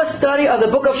through a study of the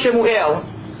book of Shemuel,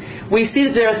 we see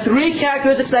that there are three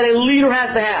characteristics that a leader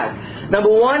has to have. Number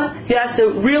one, he has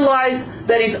to realize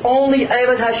that he's only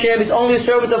Eved Hashem, he's only a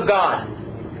servant of God.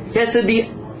 He has to be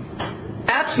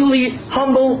absolutely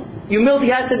humble. Humility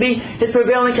has to be his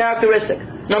prevailing characteristic.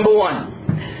 Number one.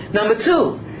 Number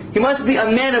two, he must be a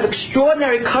man of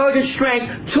extraordinary courage and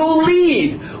strength to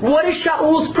lead. What is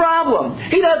Shaul's problem?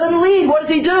 He doesn't lead. What does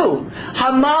he do?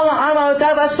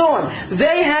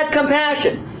 They had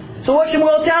compassion. So what should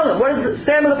Shemuel tell him? What does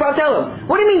Samuel the prophet tell him?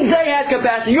 What do you mean they had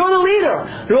compassion? You're the leader.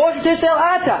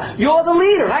 You're the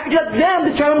leader. How could you let them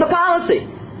determine the policy?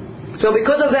 So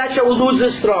because of that, Shaul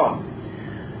loses his throne.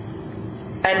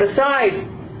 And besides,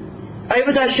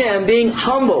 Eved Hashem, being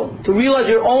humble, to realize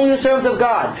you're only the servant of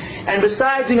God, and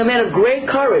besides being a man of great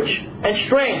courage and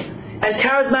strength and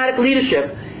charismatic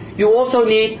leadership, you also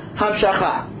need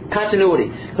Hamshachah,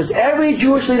 continuity. Because every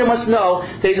Jewish leader must know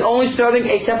that he's only serving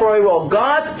a temporary role.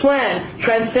 God's plan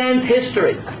transcends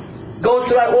history, goes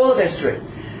throughout all of history.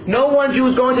 No one Jew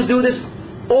is going to do this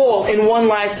all in one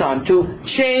lifetime, to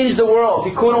change the world,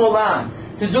 tikkun olam.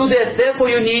 To do this, therefore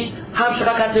you need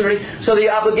Hamshachah, continuity. So the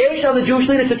obligation of the Jewish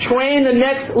leader is to train the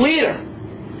next leader.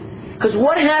 Because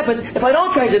what happens if I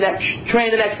don't train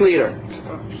the next leader?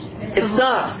 It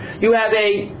stops. You have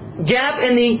a gap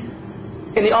in the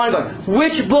ongoing.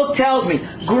 Which book tells me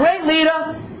great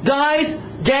leader dies,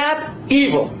 gap,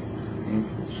 evil?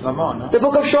 The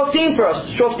book of Shoftim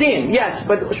first. Shoftim, yes,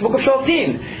 but the book of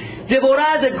Shoftim.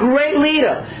 Deborah is a great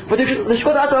leader. But the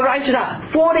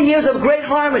 40 years of great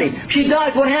harmony. She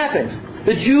dies, what happens?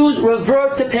 The Jews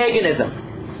revert to paganism.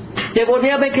 You have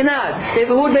Othniel ben Kenaz, you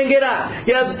have Ehud ben Gerah,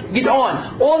 you have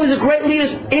Gidon. All these are great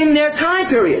leaders in their time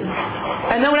period.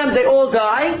 And then what happens? They all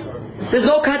die. There's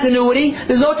no continuity,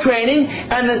 there's no training,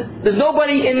 and there's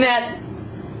nobody in that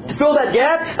to fill that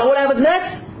gap. And what happens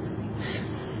next?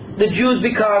 The Jews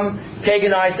become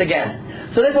paganized again.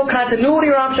 So therefore, continuity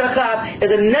or Hamshachah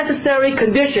is a necessary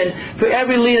condition for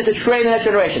every leader to train the next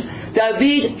generation.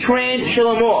 David trained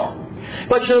Shlomo.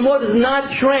 But Shlomo does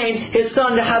not train his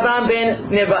son Rehavam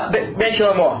ben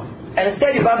Shlomo. And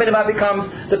instead, Rehavam ben Nebat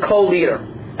becomes the co-leader.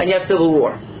 And you have civil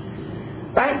war.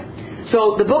 Right?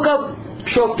 So the book of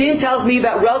Shoftim tells me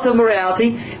about relative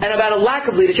morality and about a lack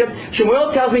of leadership.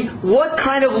 Shemuel tells me what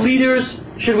kind of leaders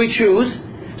should we choose.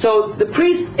 So the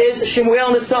priest is Shemuel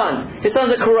and his sons. His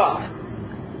sons are corrupt.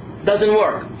 Doesn't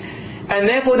work. And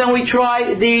therefore then we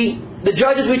tried the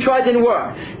judges we tried didn't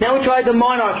work. Now we tried the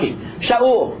monarchy.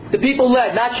 Shaul. The people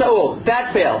led, not Shaul.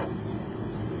 That failed.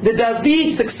 Did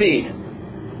David succeed?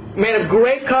 Man of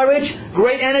great courage,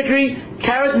 great energy,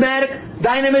 charismatic,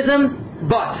 dynamism,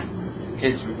 but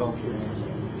Kids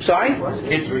revolted. sorry?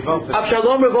 Kids revolted.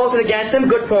 Absalom revolted against him.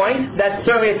 Good point. That's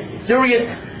certainly a serious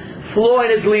flaw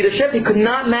in his leadership. He could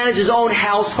not manage his own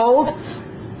household.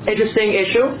 Interesting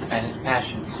issue. And his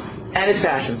passions. And his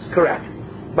passions. Correct.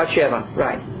 Bathsheba.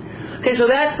 Right. Okay, so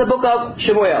that's the book of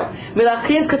Shemuel.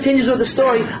 Melachim continues with the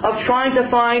story of trying to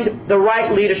find the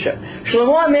right leadership.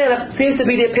 Shlomo HaMelech seems to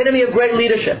be the epitome of great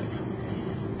leadership.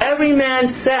 Every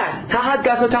man sat. Tahat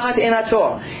gaso tahat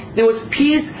enato. There was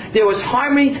peace, there was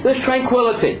harmony, there was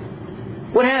tranquility.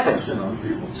 What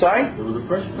happened? Sorry? There was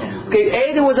oppression on people.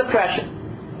 Okay, there was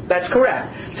oppression. That's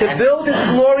correct. To build his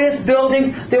glorious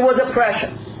buildings, there was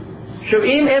oppression.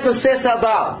 Shu'im etoseh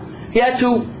sabal. He had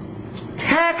to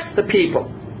tax the people.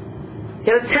 He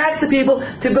had to tax the people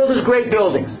to build his great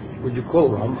buildings. Would you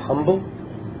call him humble?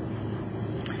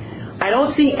 I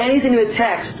don't see anything in the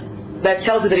text that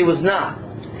tells you that he was not,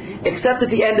 except at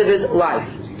the end of his life.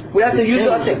 We have to use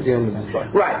our text.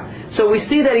 Right. So we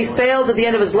see that he failed at the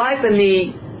end of his life in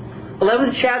the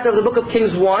 11th chapter of the book of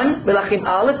Kings 1, Melachim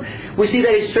Aleph. We see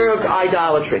that he served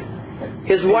idolatry.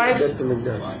 His wife's...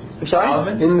 I'm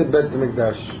sorry? In the Bet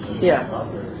HaMikdash. Yeah.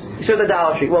 He served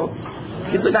idolatry. Well,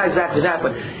 not exactly that,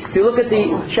 but if you look at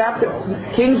the chapter,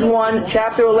 Kings 1,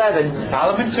 chapter 11.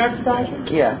 Solomon served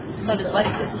idolatry? Yeah. So his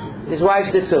wife did. His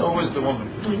wives did too. Who was the woman?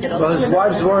 Well, his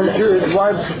wives weren't Jews. His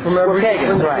wives from Were every...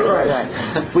 pagans, right.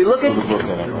 We look at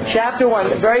chapter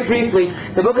 1, very briefly,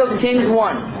 the book of Kings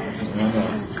 1.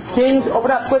 Kings,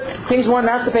 open up, quick, Kings 1,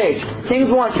 that's the page. Kings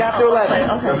 1, chapter 11.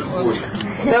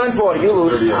 740, you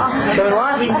lose. 7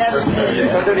 what?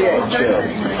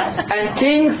 738. And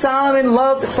King Solomon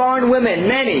loved foreign women,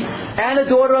 many, and the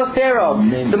daughter of Pharaoh,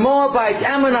 the Moabites,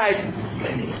 Ammonites,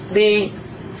 the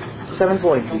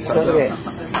 740, 738.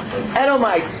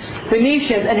 Edomites,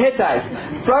 Phoenicians, and Hittites,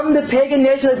 from the pagan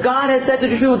nation that God has said to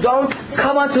the Jews, don't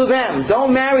come unto them,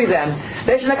 don't marry them.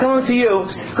 They shall not come unto you,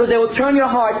 because they will turn your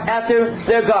heart after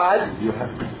their gods.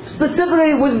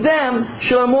 Specifically with them,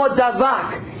 Shlomo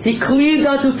Davak, he cleaved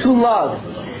unto to love.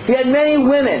 He had many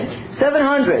women,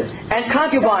 700, and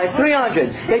concubines,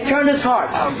 300. They turned his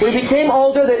heart. When he became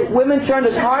older, the women turned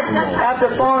his heart after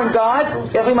foreign gods,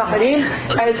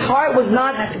 and his heart was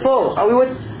not full. Are we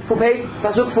with page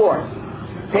Pasuk 4?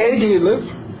 Page? Did he live?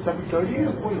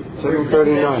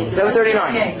 739.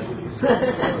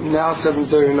 739. Now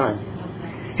 739.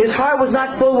 His heart was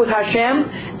not full with Hashem,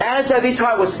 as David's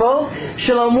heart was full.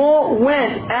 Shlomo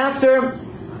went after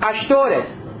Ashtoreth,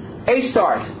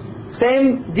 Astarte,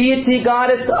 same deity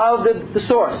goddess of the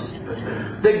source,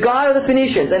 the god of the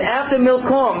Phoenicians, and after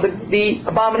Milcom, the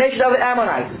abomination of the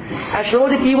Ammonites. And Shlomo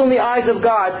did evil in the eyes of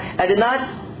God, and did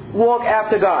not walk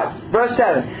after God. Verse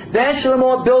 7. Then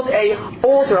Shlomo built a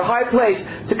altar, a high place,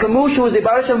 to Chemosh, who was the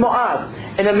Barish of Moab,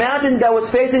 in a mountain that was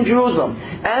facing Jerusalem,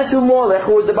 and to Molech,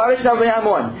 who was the Barish of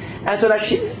Ammon.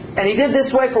 And he did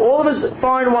this way for all of his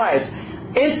foreign wives,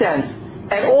 incense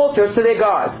and altars to their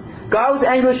gods. God was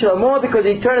angry with Shlomo because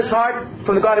he turned his heart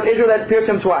from the God of Israel that appeared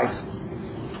to him twice,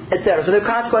 etc. So there are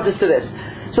consequences to this.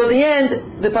 So at the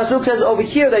end, the Pasuk says over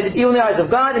here they did evil in the eyes of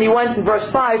God, and he went in verse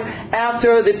 5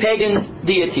 after the pagan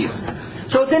deities.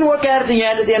 So it didn't work out at the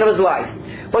end of his life.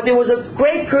 But there was a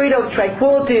great period of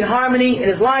tranquility and harmony in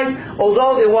his life,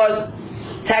 although there was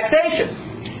taxation.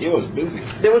 He was busy.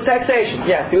 There was taxation.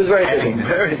 Yes, he was very busy.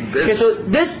 Very busy. Okay, so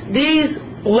these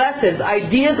lessons,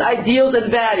 ideas, ideals,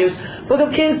 and values, Book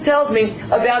of Kings tells me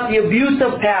about the abuse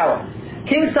of power.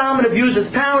 King Solomon abused his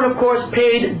power and, of course,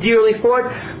 paid dearly for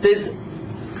it. This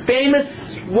famous,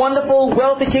 wonderful,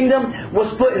 wealthy kingdom was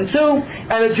split in two,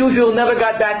 and the Jews never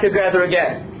got back together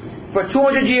again. For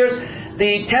 200 years,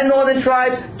 the 10 northern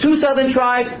tribes, 2 southern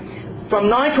tribes, from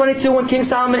 922 when King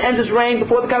Solomon ends his reign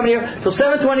before the coming year, till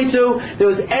 722, there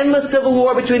was endless civil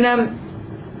war between them,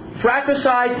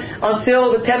 fratricide,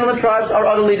 until the 10 northern tribes are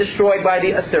utterly destroyed by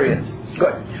the Assyrians.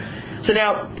 Good. So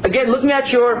now, again, looking at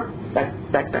your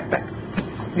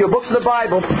your books of the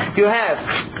Bible, you have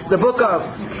the book of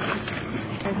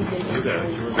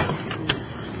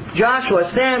Joshua,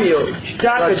 Samuel,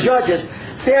 Judges,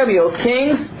 Samuel,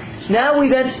 Kings, Now we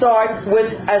then start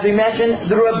with, as we mentioned,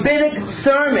 the rabbinic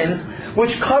sermons,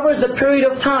 which covers the period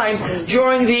of time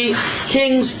during the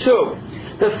Kings too.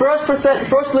 The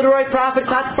first literary prophet,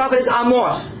 classic prophet, is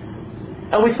Amos.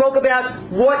 And we spoke about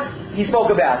what he spoke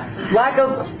about. Lack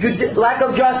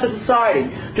of justice society,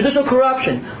 judicial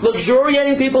corruption,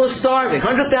 luxuriating people are starving,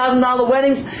 $100,000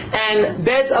 weddings, and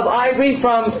beds of ivory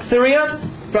from Syria,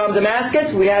 from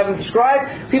Damascus, we have them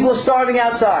described. People are starving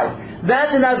outside.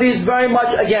 That the Navi is very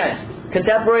much against.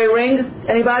 Contemporary ring?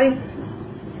 Anybody?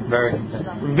 Very.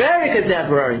 Very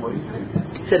contemporary.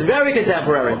 Said very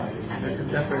contemporary.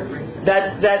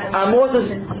 That Amos is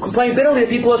complaining bitterly that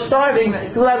people are starving,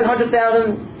 people having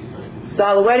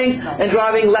 $100,000 weddings and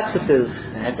driving Lexuses.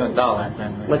 I had no dollar last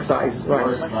time. Lexus,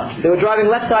 right. They were driving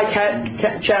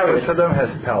Lexus chariots. Saddam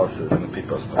has palaces and the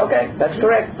people starve. Okay, that's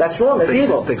correct. That's wrong. That's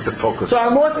evil. Take the focus. So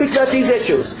Amos speaks about these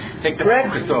issues.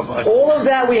 Correct? All of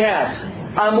that we have.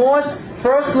 Amos,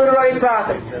 first literary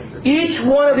prophet. Each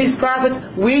one of these prophets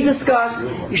we discussed,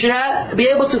 you should be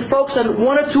able to focus on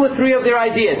one or two or three of their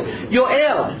ideas.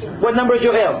 Yoel. What number is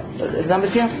Yoel? Is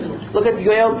numbers here? Look at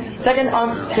Yoel. Second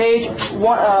on page 8.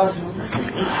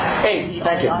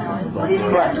 Thank you.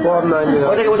 Right.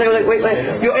 1299. Wait.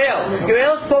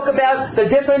 Yoel spoke about the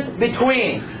difference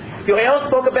between. Yoel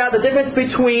spoke about the difference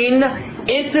between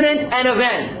incident and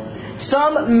event.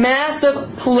 Some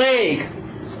massive plague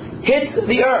hits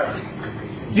the earth.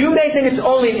 You may think it's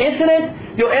only an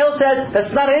incident. Yoel says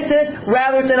that's not an incident,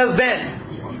 rather it's an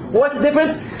event. What's the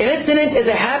difference? An incident is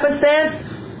a happenstance.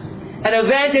 An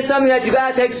event is something that you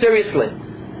got to take seriously.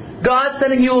 God's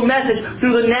sending you a message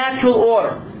through the natural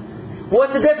order.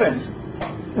 What's the difference?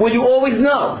 Will you always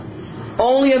know?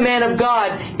 Only a man of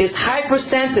God is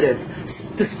hypersensitive.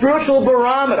 The spiritual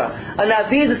barometer. And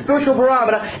Navi is the spiritual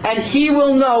barometer, and he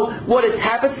will know what is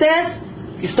happenstance.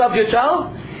 You stubbed your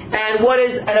toe. And what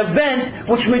is an event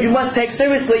which you must take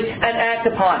seriously and act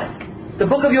upon it. The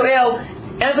book of Yoel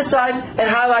emphasizes and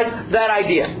highlights that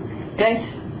idea. Okay?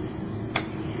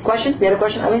 Question? You had a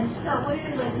question, Eileen? No, what do you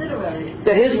mean by literary?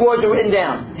 That his words are written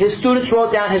down. His students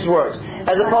wrote down his words.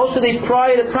 As opposed to the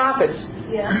prophets,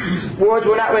 words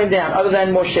were not written down, other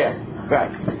than Moshe.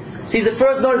 Right. So he's the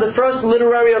first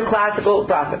literary or classical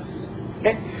prophet.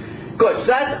 Okay? Good. So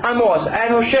that's Amos,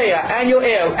 and Hosea, and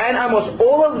Yoel, and Amos.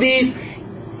 All of these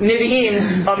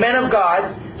Nevi'im are men of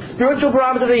God, spiritual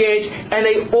barometers of the age, and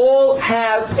they all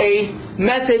have a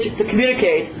message to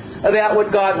communicate about what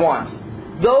God wants.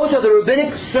 Those are the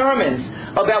rabbinic sermons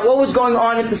about what was going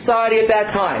on in society at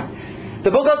that time. The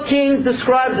book of Kings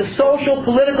describes the social,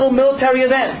 political, military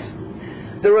events.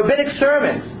 The rabbinic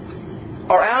sermons,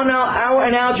 or our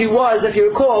analogy was, if you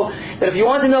recall, that if you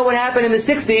want to know what happened in the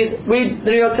 60s, read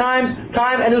the New York Times,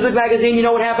 Time, and Newsweek magazine, you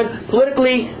know what happened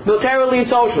politically, militarily, and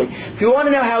socially. If you want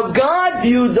to know how God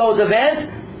viewed those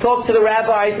events, talk to the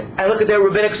rabbis and look at their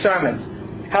rabbinic sermons.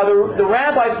 How the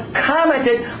rabbis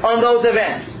commented on those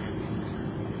events.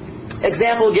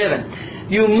 Example given.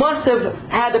 You must have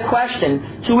had the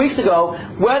question 2 weeks ago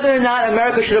whether or not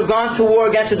America should have gone to war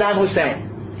against Saddam Hussein.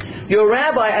 Your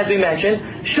rabbi, as we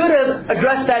mentioned, should have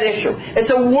addressed that issue. It's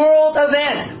a world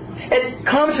event. It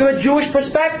comes from a Jewish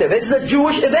perspective. It's a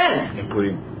Jewish event.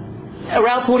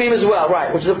 Around Purim as well,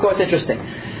 right, which is of course interesting.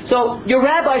 So your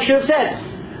rabbi should have said,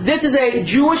 this is a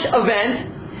Jewish event,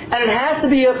 and it has to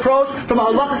be approached from a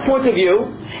halakhic point of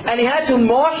view, and he had to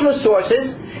marshal the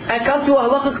sources and come to a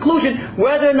halakhic conclusion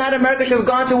whether or not America should have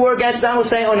gone to war against Saddam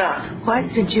Hussein or not. Why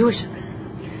is it Jewish event?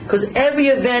 Because every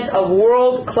event of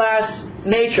world-class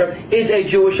nature is a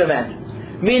Jewish event.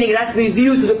 Meaning it has to be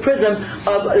viewed through the prism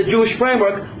of the Jewish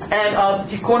framework and of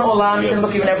Tikkun Olam, and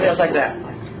everything else like that.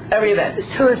 Every event.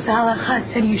 So if the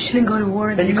halakha said you shouldn't go to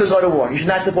war, then you could go to war. You should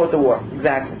not support the war.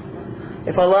 Exactly.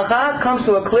 If halakha comes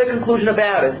to a clear conclusion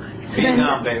about it,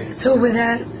 Vietnam, baby. so with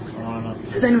that,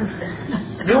 so then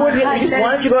why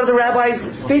don't you go to the rabbi's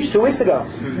speech 2 weeks ago?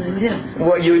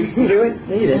 What you do it?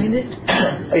 No, you didn't. I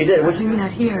did. Oh, you did. Maybe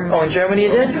not here. Oh, in Germany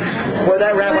you did? What did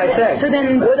that rabbi say? So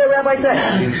then, what did that rabbi say?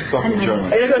 He's stuck in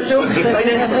German. Are you going to shoot? Are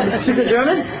you going to speak in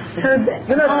German? So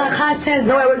halakha says.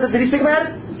 No, did he speak about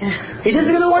it? Yeah. He did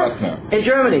speak of the war? No. In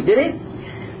Germany, did he?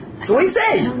 So what did he say?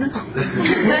 I don't know.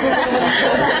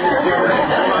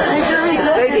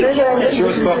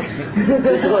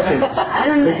 I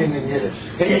don't know.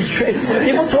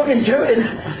 People talk in German.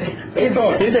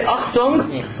 Did you say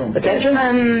Achtung? Attention?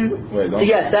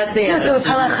 Yes, that's the answer. So if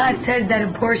halakha says that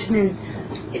abortion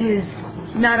is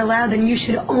not allowed, then you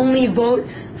should only vote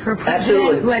for a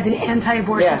president who has an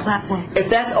anti-abortion platform. If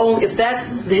that's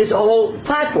his whole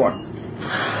platform.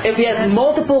 If he has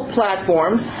multiple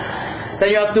platforms, then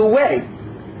you have to weigh.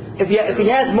 If he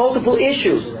has multiple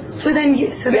issues, So then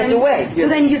you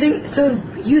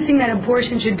think that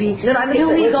abortion should be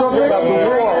illegal?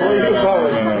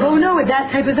 Oh no, with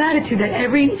that type of attitude that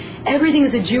everything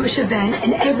is a Jewish event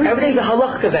and everything is a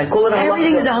halachic event. Call it a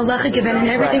everything is a halachic event and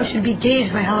everything should be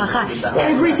gauged by halacha.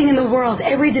 Everything in the world,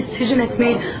 every decision that's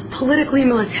made politically,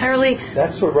 militarily.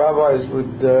 That's what rabbis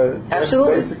would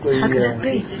absolutely. Basically. How could that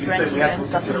be?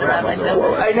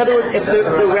 In other words, if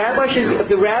the rabbi should,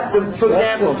 for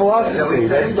example, philosophy.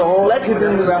 That's the whole. Let's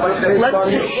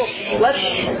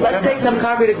take some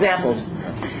concrete examples.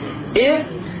 If,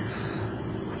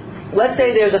 let's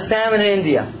say there's a famine in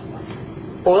India,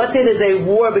 or let's say there's a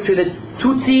war between the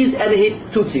Tutsis and the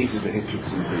Tutsis,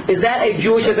 is that a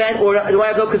Jewish event, or do I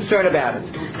have no concern about it?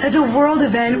 It's a world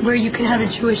event where you can have a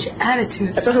Jewish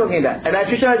attitude. That's what I'm talking about. And that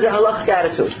Jewish attitude is a halachic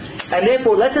attitude. And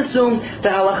therefore, let's assume the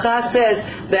halacha says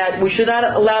that we should not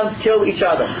allow them to kill each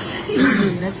other.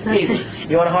 Easy.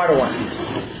 You want a harder one?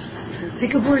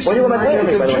 Take abortion. What do you want to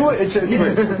It's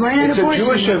a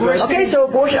Jewish event. Okay, so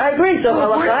abortion, I agree. So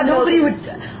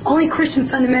only Christian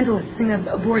fundamentalists think that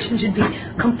abortion should be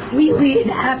completely and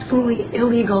absolutely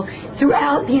illegal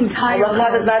throughout the entire world.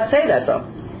 Halakha does not say that, though.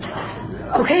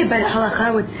 Okay, but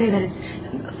halakha would say that it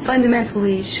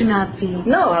fundamentally should not be.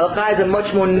 No, halakha is a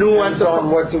much more nuanced approach.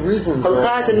 What the reasons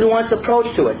halakha is a nuanced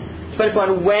approach to it. Depending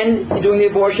upon when you're doing the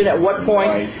abortion, at what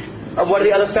point, what are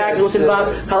the other factors, what's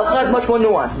involved. Halakha is much more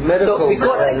nuanced.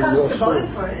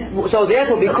 So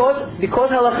therefore, because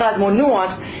halakha is more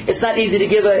nuanced, it's not easy to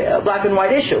give a black and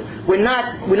white issue. We're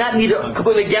not neither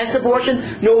completely against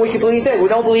abortion, nor are we completely in favor. We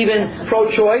don't believe in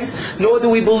pro-choice, nor do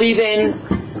we believe in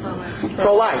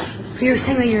pro-life. So you're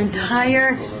saying that your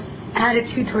entire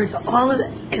attitude towards all of the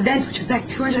events which affect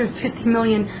 250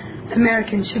 million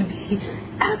Americans should be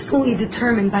absolutely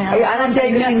determined by halakha. I don't say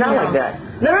anything not like that.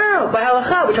 No. By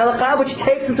halakha, which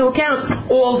takes into account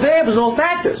all variables, all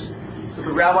factors. So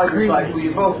the rabbi decides who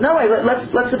you vote for. No, wait.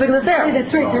 Let's figure this out. Yeah,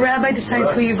 that's right. The rabbi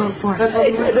decides who you vote for.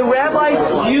 It's the rabbi's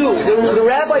view. If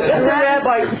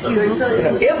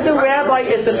the rabbi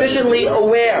is sufficiently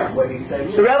aware,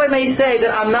 the rabbi may say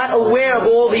that I'm not aware of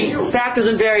all the factors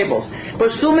and variables.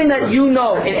 But assuming that you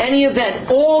know, in any event,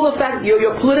 all the factors,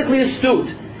 you're politically astute,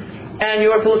 and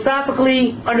you're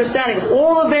philosophically understanding of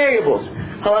all the variables,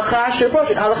 halakha should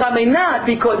approach it. Halakha may not,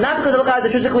 because halakha is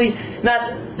intrinsically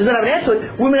does not have an answer to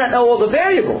it. We may not know all the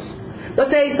variables.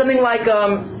 Let's say something like,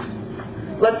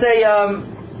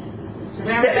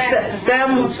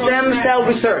 stem cell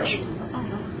research.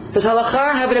 Does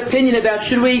halakha have an opinion about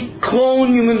should we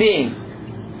clone human beings?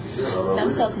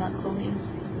 Stem cells not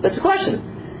cloning. That's the question.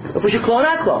 If we should clone,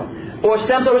 not clone. Or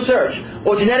stem cell research,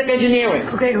 or genetic engineering.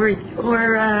 Okay, or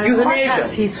euthanasia.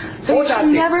 So you should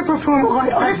never perform I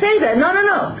didn't say that. No.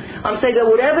 I'm saying that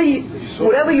whatever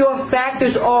your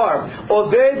factors are, or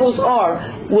variables are,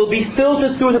 will be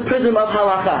filtered through the prism of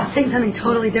halakha. I'm saying something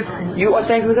totally different. You are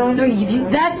saying something?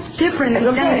 No, that's different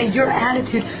than saying that your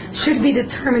attitude should be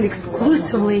determined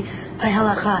exclusively by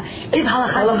halakha. If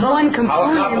halakha is one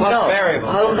component,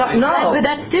 but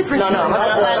that's different. No.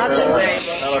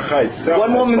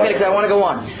 One more minute, because I want to go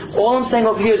on. All I'm saying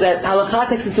over here is that halakha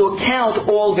takes into account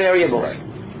all variables.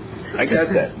 I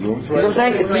got that. You know what I'm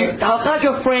saying? Halakha is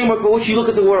your framework by which you look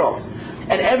at the world.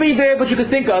 And every variable you can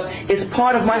think of is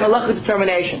part of my halakha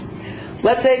determination.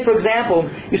 Let's say, for example,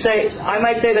 I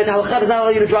might say that halakha does not allow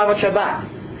you to drive on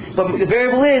Shabbat. But the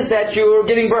variable is that you're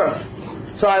giving birth.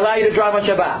 So I allow you to drive on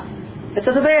Shabbat. It's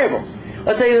as a variable.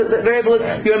 Let's say the variable is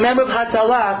you're a member of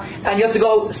Hatzalah and you have to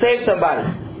go save somebody.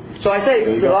 So I say,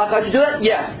 halakha to do that?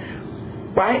 Yes.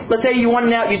 Right? Let's say you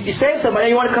save somebody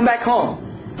and you want to come back home.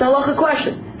 It's a halakha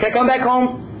question. Can I come back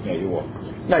home? Yeah, you walk.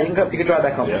 No, you can drive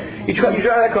back home. Yeah. You drive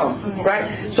back home,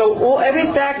 right? So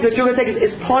every factor that you're going to take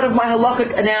is part of my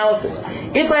halakhic analysis.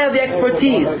 If I have the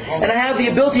expertise and I have the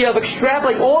ability of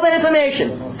extrapolating all that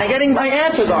information and getting my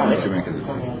answers on it,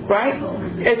 right?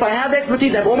 If I have the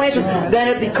expertise, I have all my answers, then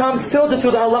it becomes filtered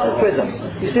through the halakhic prism.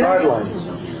 You see that?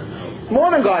 Guidelines. More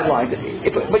than guidelines,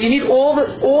 but you need all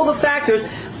the factors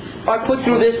are put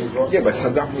through this. Yeah, but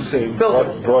Saddam Hussein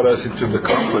brought us into the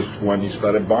conflict when he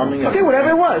started bombing us. Okay, whatever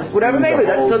it was, whatever it may be.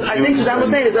 I think Saddam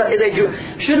Hussein is a Jew.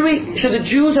 Should the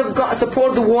Jews have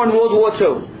supported the war in World War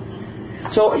II?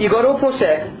 So you go to a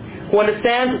posek who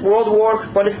understands World War,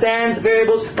 who understands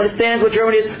variables, understands what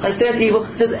Germany is, understands evil,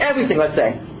 says everything. Let's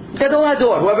say Gadol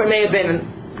Hador, whoever it may have been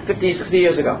 50, 60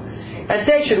 years ago, and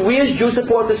say, should we as Jews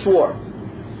support this war?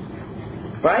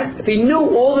 Right? If he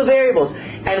knew all the variables,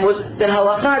 then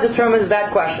halakha determines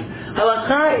that question.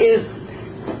 Halakha is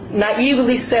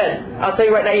naively said. I'll tell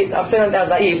you right now. I'm saying that as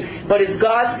naive, but it's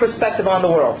God's perspective on the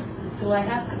world. Do I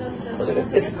have to go to the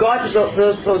If God,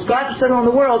 so if God is settled on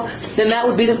the world, then that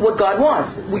would be what God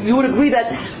wants. You would agree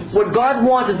that what God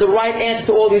wants is the right answer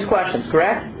to all these questions,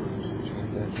 correct?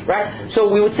 Right? So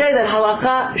we would say that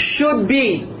halakha should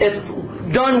be, if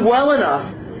done well enough,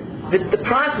 the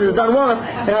process is done well enough,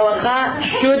 and halakha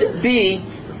should be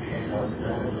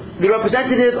the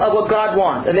representative of what God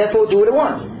wants, and therefore do what it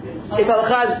wants. If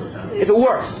halakha if it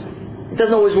works, it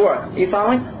doesn't always work. Are you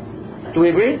following? Do we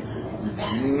agree?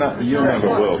 No, you never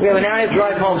will. We have an hour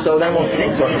drive home, so then we'll see.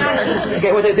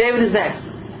 Okay, well, David is next.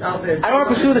 I don't want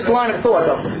to pursue this line of thought,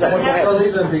 though. When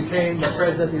Lincoln became the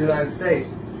president of the United States,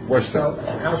 What's so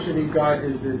how should he guide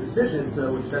his decisions?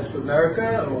 What's best for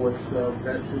America, or what's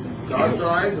best in God's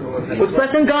eyes, or what's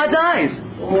best in God's eyes?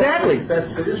 Exactly. What's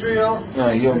best for Israel?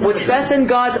 What's best in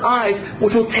God's eyes,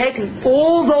 which will take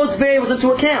all those variables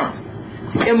into account.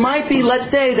 It might be,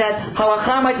 let's say, that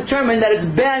halakha might determine that it's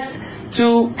best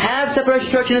to have separation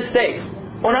of church and state,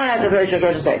 or not have separation of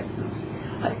church and state.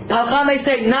 Halakha may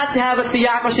say not to have a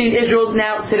theocracy in Israel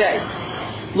now today.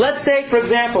 Let's say, for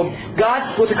example,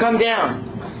 God were to come down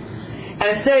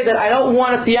and say that I don't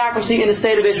want a theocracy in the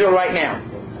state of Israel right now,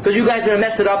 because you guys are going to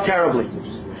mess it up terribly.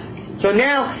 So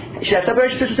now, you should have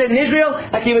separation of church and state in Israel.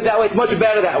 I keep it that way. It's much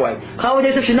better that way. Chacham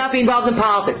Yosef should not be involved in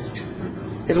politics,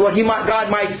 is what God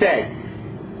might say.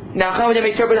 Now, Chacham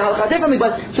may interpret the halakha differently,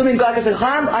 but assuming God can say,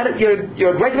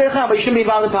 you're a great Chacham, but you shouldn't be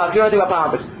involved in politics. You don't know anything about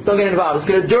politics. Don't get involved. It's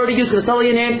going to dirty you. It's going to sully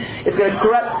your name. It's going to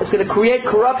corrupt. It's going to create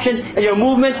corruption in your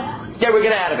movement. Get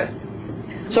out of it.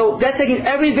 So that's taking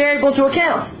every variable into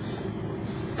account.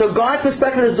 So God's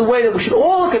perspective is the way that we should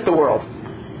all look at the world.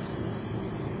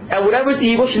 And whatever is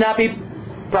evil should not be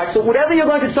practiced. So whatever you're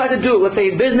going to decide to do, let's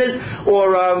say business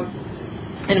or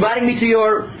inviting me to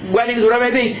your weddings, whatever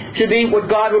it may be, should be what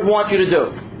God would want you to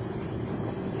do.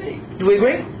 Do we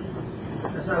agree?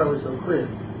 That's not always so clear.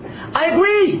 I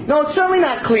agree. No, it's certainly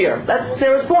not clear. That's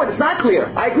Sarah's point. It's not clear.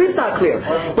 I agree it's not clear.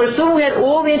 But assuming we had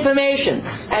all the information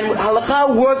and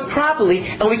halakha worked properly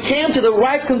and we came to the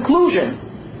right conclusion,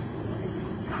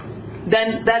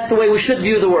 then that's the way we should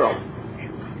view the world.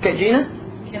 Okay, Gina?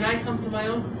 Can I come to my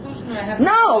own conclusion? Or I have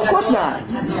No, of course not.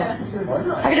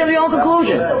 I can have your own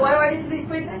conclusion. So why do I need to be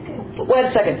pre-thinking? Wait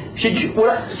a second. Should you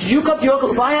come to your...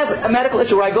 If I have a medical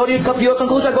issue where I go to you, come to your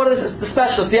conclusion, I go to the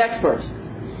specialists, the experts.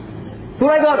 Who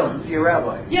do I go to? To your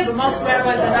rabbi. Yeah, but most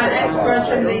rabbis are not experts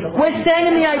in the... We're staying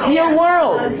in the ideal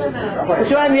world. We're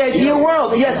staying in the ideal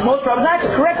world. Yes, most rabbis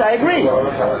are correct, I agree.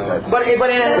 But in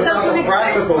a...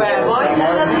 Practical.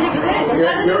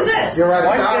 You're right.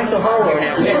 Why are you getting so horrible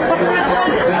now?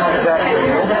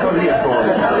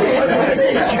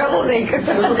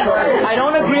 I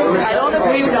don't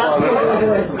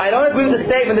agree with the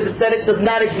statement that it does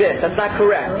not exist. That's not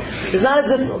correct. It does not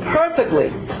exist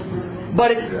perfectly.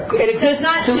 But it exists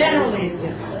not generally.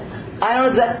 I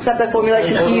don't accept that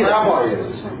formulation either.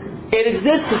 It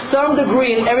exists to some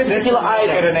degree in every particular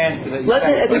item.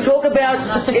 If we talk about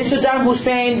Saddam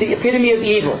Hussein, the epitome of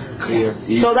evil.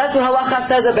 So that's what halakha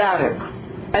says about him.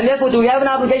 And therefore, do we have an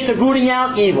obligation of rooting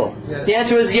out evil? Yes. The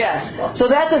answer is yes. So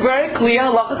that's a very clear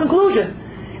halakha conclusion.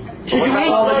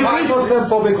 It's so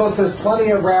simple because there's plenty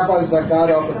of rabbis that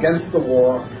got up against the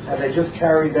war and they just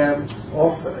carried them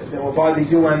off. They were by the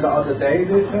UN the other day.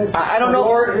 They said I don't know.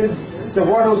 The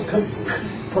war was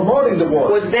promoting the war.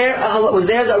 Was there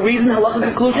a reason halakha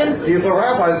conclusion? These are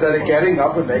rabbis that are getting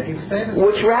up and making statements.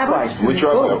 Which rabbis? Which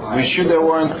rabbis? We sure there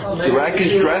weren't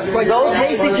Iraqis dressed like those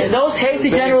hasty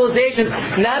generalizations,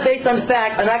 not based on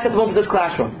fact, are not acceptable to this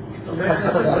classroom.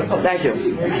 Thank you.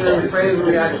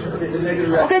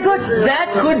 Okay, good. That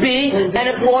could be an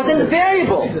important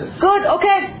variable. Good,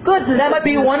 okay, good. So that might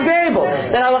be one variable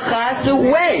that halakha has to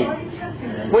weigh.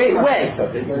 Wait.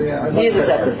 He is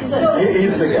accepted.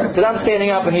 He's the guest. So I'm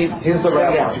standing up and he's the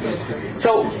rabbi.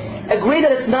 So agree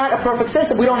that it's not a perfect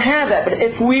system. We don't have that. But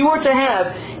if we were to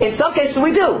have, in some cases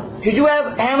we do. Should you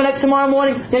have ham and eggs tomorrow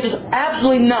morning? The answer is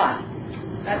absolutely not.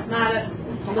 That's not a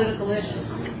political issue.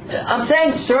 I'm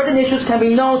saying certain issues can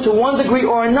be known to one degree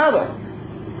or another.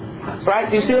 Right?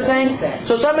 Do you see what I'm saying?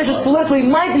 So some issues politically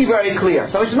might be very clear.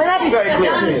 Some issues may not be very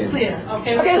clear. None is clear.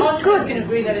 Okay, most good. can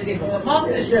agree that it is. But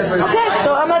most issues. Okay,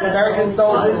 so I'm not... American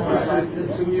soldiers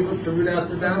to root out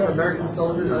Saddam. American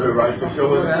soldiers.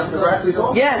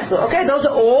 Yes. Okay. Those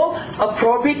are all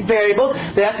appropriate variables.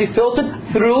 They have to be filtered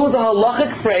through the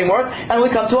halachic framework, and we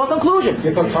come to our conclusions.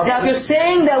 Now, if you're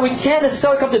saying that we can't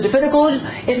necessarily come to definitive conclusions,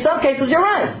 in some cases you're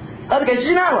right. In other cases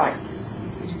you're not right.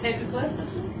 Did you take the class?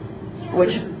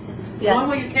 Which? The one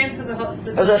where you came to the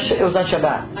it was on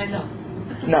Shabbat. I know.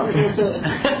 No.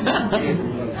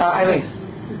 Eileen.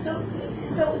 So,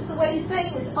 So what you're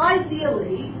saying is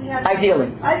ideally we have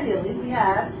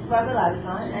Rabbi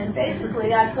Lazarson, and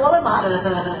basically I call him up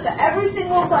to every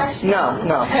single question. No.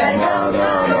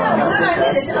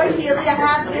 Ideally I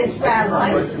have this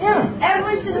rabbi. Yeah.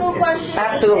 Every single question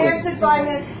Absolutely. is answered by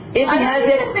him. If he has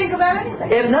it, think about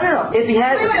anything. If he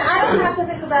has, wait a minute, I don't have to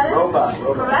think about it.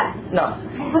 Correct? No.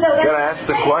 You gotta ask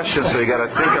the question, so you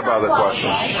gotta think about the question.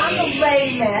 I'm a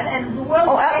layman, and the world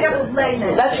is made up of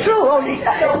laymen. That's true.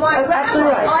 So my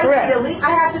absolutely right. Correct. Ideally,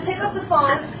 I have to pick up the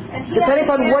phone and he depending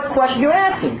on what question you're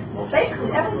asking. Well,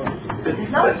 basically everything.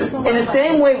 In the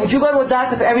same way, would you go to a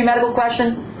doctor for every medical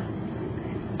question?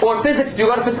 Or physics? Do you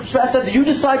go to a physics professor? Do you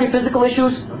decide your physical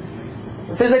issues?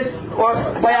 Physics or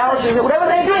biology, whatever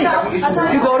they be.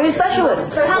 You go to a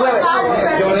specialist.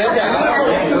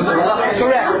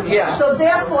 Correct, yeah. So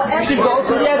therefore, you should go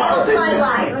to the expert. My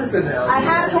life, I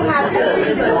have to have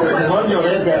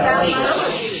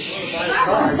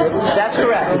That's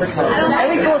correct.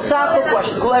 Every philosophical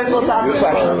question.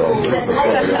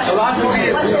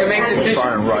 You make decisions.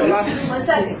 One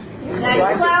second. Now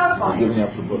you clarify.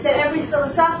 You said every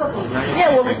philosophical.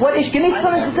 Yeah, well, what is? Give me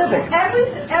something specific.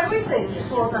 Everything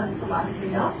falls under philosophy,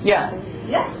 no? Yeah.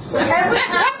 Yes. Absolutely.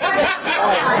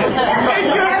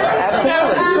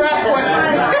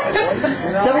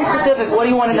 Something specific. What do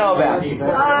you want to know about? I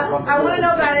want to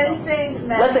know about anything.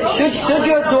 Let's say, should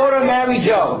your daughter marry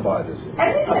Joe?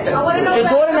 Anything. I want to know. Should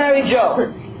your daughter marry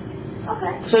Joe?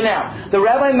 Okay. So now, the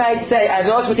rabbi might say, I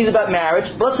know expertise about marriage,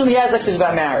 but let's assume he has expertise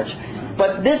about marriage.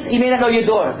 But this, he may not know your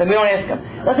daughter, then we don't ask him.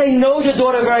 Let's say he knows your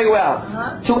daughter very well,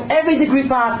 to every degree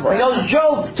possible. He knows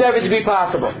Job to every degree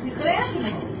possible. You could ask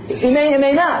him. He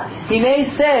may not. He may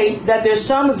say that there's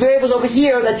some variables over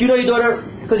here that you know your daughter,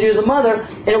 because you're the mother,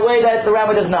 in a way that the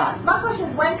rabbi does not. My question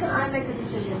is, when can I make a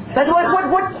decision? That's what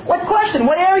question?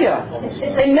 What area?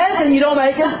 In medicine, you don't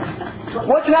make it.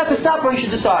 What you have to stop where you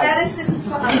should decide. Medicine,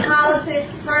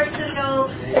 politics, personal.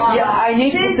 I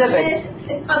need specifics.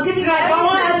 I'm giving you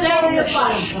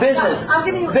business. I'm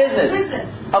giving you business.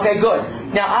 Okay, good.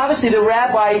 Now, obviously, the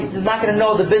rabbi is not going to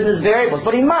know the business variables,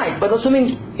 but he might. But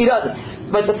assuming he doesn't.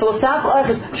 But the philosophical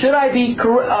essence: should I be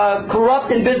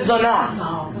corrupt in business or not?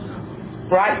 No.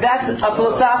 Right? That's a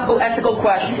philosophical, ethical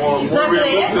question. He's not going to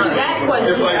answer that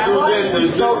question.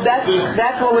 So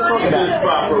that's what we're talking about.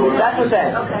 That's what we're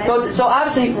saying. Okay. So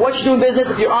obviously, what you do in business,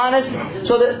 if you're honest,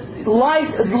 so that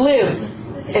life is lived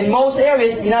in most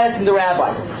areas, you're not asking the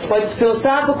rabbi. But it's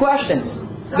philosophical questions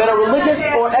that are religious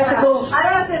or ethical. I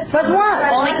don't have to. That's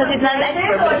what? Only because he's not an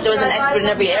expert, but if there was an expert in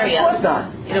every area. Of course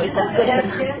not. You know,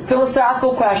 that's good.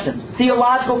 Philosophical questions,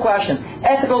 theological questions,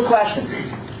 ethical questions,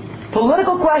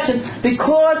 political questions,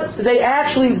 because they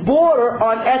actually border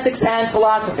on ethics and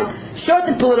philosophy.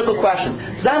 Certain political questions.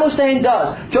 Saddam Hussein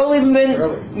does. Joe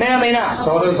Lieberman may or may not.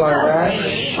 So does Iran.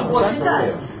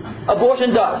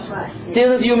 Abortion does.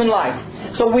 Dealing with human life.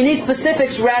 So we need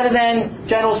specifics rather than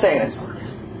general statements.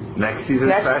 Next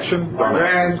season's fashion?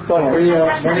 Iran,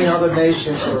 Korea, many other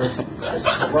nations are as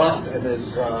corrupt and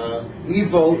as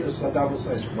evil as Saddam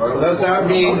Hussein. So does that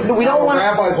mean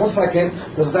rabbis? One second.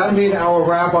 Does that mean our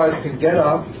rabbis can get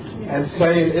up and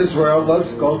say in Israel,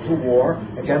 let's go to war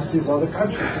against these other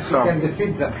countries? We can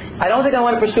defeat them. I don't think I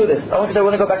want to pursue this. I want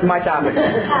to go back to my topic. We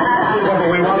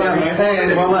want to understand.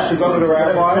 We should go to the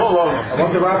rabbis. I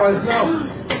want the rabbis know.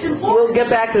 We'll get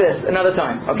back to this another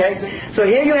time, okay? So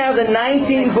here you have the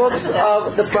 19 books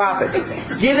of the prophets,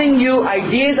 giving you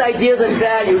ideas and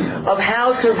values of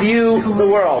how to view the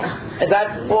world. Is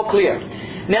that all clear?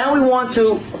 Now we want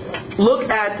to look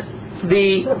at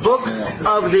the books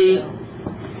of the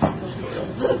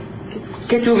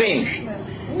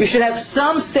Ketuvim. We should have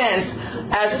some sense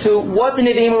as to what the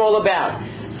Nevi'im are all about.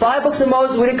 5 books of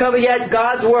Moses we didn't cover yet,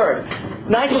 God's Word.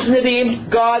 9 books of Nevi'im,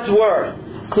 God's Word.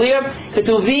 Clear?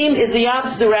 Ketuvim is the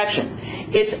opposite direction.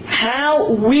 It's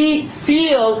how we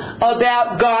feel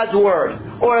about God's Word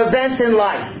or events in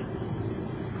life.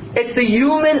 It's the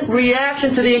human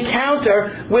reaction to the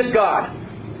encounter with God.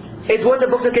 It's what the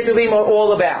books of Ketuvim are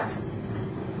all about.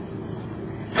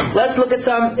 Let's look at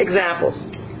some examples.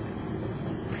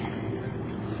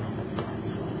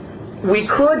 We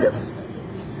could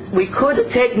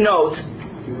take note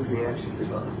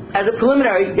as a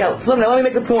preliminary. Let me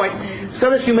make the point.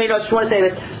 Some of this you may know. I just want to say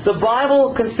this. The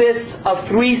Bible consists of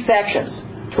 3 sections: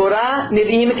 Torah,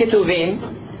 Nevi'im, and Ketuvim,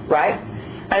 right?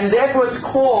 And therefore it's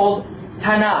called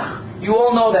Tanakh. You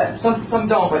all know that. Some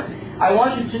don't, but I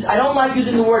don't like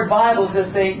using the word Bible because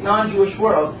it's a non-Jewish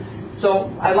world. So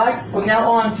I like from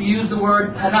now on to use the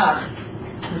word Tanakh,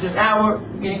 which is our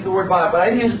meaning of the word Bible. But I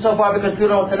didn't use it so far because people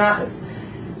don't know what Tanakh is.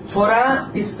 Torah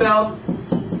is spelled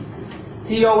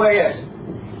T-O-A-S.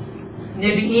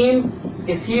 Nevi'im,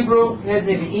 is Hebrew, here's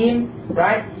Nevi'im,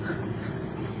 right?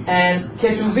 And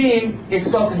Ketuvim is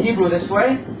spelled in Hebrew this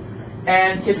way,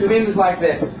 and Ketuvim is like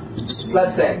this,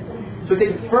 let's say. So we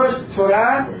take the first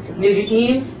Torah,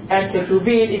 Nevi'im, and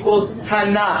Ketuvim equals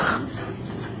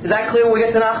Tanakh. Is that clear where we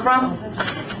get Tanakh from?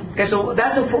 Okay, so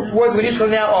that's the word we use from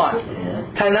now on.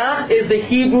 Tanakh is the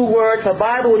Hebrew word for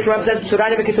Bible, which represents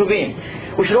Torah and Ketuvim.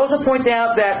 We should also point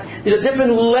out that there are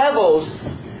different levels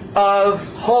of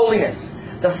holiness.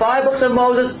 The 5 books of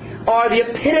Moses are the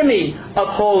epitome of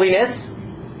holiness.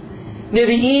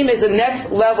 Nevi'im is the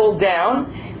next level down.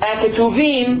 And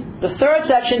Ketuvim, the third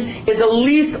section, is the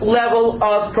least level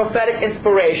of prophetic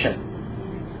inspiration.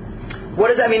 What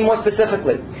does that mean more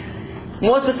specifically?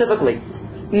 More specifically,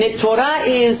 Torah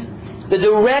is the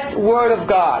direct word of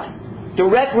God,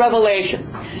 direct revelation.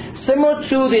 Similar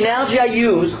to the analogy I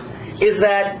use is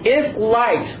that if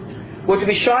light were to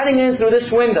be shining in through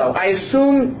this window, I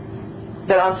assume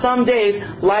that on some days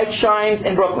light shines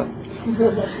in Brooklyn.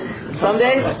 Some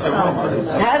days?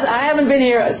 I haven't been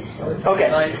here.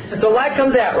 Okay. So light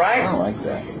comes out, right? I don't like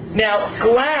that. Now,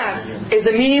 glass is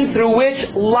the medium through which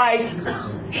light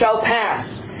shall pass.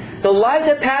 The light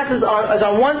that passes is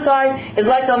on one side, is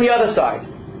light on the other side.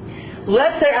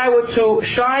 Let's say I were to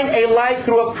shine a light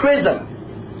through a prism.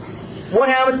 What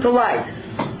happens to light?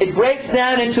 It breaks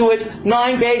down into its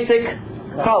 9 basic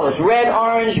colors. Red,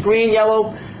 orange, green,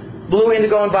 yellow, blue,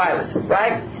 indigo, and violet.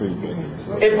 Right?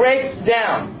 It breaks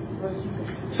down.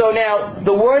 So now,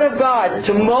 the Word of God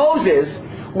to Moses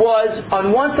was,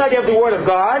 on one side you have the Word of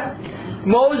God,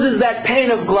 Moses that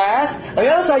pane of glass, on the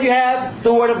other side you have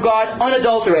the Word of God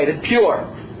unadulterated, pure.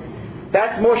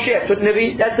 That's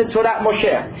Moshe, that's the Torah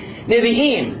Moshe.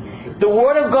 Nevi'im, the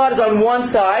Word of God is on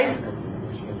one side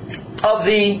of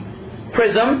the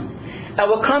prism, and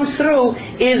what comes through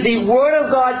is the Word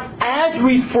of God as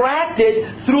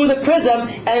refracted through the prism,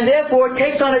 and therefore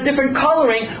takes on a different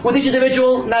coloring with each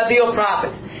individual Navi or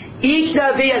prophet. Each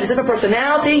Navi has a different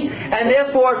personality, and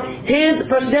therefore his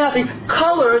personality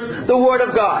colors the Word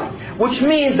of God. Which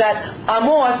means that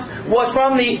Amos was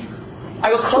from the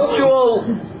agricultural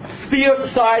sphere of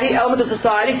society, element of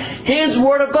society. His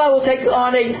Word of God will take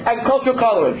on a agricultural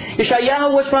coloring.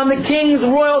 Yeshayahu was from the king's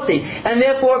royalty, and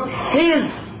therefore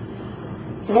his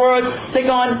words take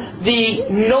on the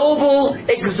noble,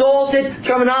 exalted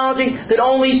terminology that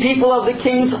only people of the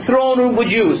king's throne room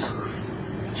would use.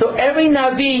 So every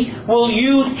Navi will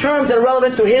use terms that are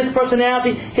relevant to his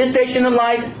personality, his station in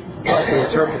life. Like an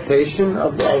interpretation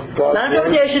of God's Not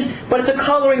interpretation, but it's a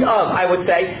coloring of, I would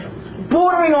say,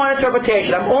 bordering on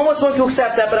interpretation. I'm almost going to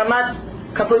accept that, but I'm not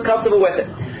completely comfortable with it.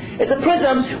 It's a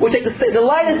prism which takes the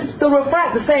light is still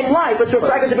refracts the same light, but it's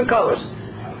refracted different colors.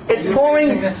 It's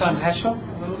pouring. This on Heschel?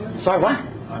 Sorry, what?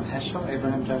 On Heschel,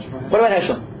 Abraham Joshua Heschel? What about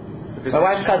Heschel? My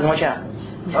wife's cousin. Watch out.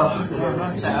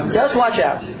 Just watch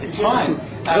out. It's fine.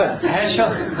 Good.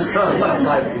 Heschel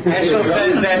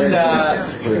says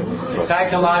that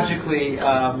psychologically,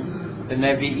 the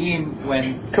Nevi'im,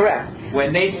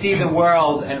 when they see the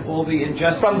world and all the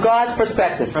injustice from God's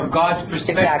perspective,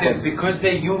 exactly. Because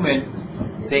they're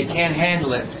human, they can't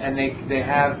handle it, and they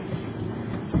have.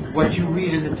 What you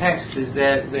read in the text is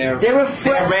that they're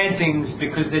rantings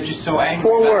because they're just so angry.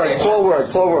 Four word.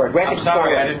 I'm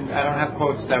sorry, I don't have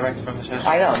quotes direct from the Heschel.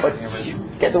 I know,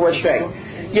 but get the word straight.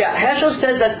 Yeah, Heschel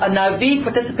says that a Navi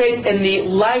participates in the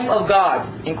life of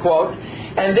God, in quotes,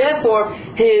 and therefore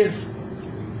his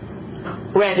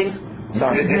rantings,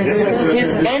 his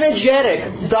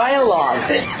energetic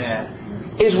dialogue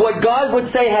is what God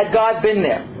would say had God been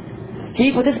there.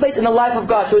 He participates in the life of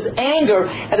God. So his anger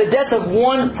at the death of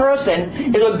one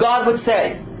person is what God would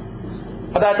say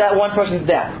about that one person's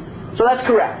death. So that's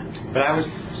correct. But I was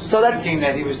thinking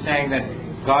that he was saying that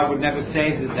God would never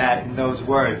say that in those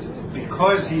words.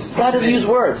 Because he says God doesn't use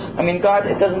words. I mean, God,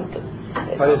 it doesn't...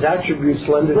 But his attributes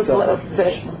lend itself. Let's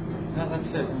finish. No, that's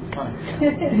it. I'm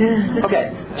fine.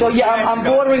 Okay. So yeah, I'm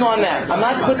bordering on that. I'm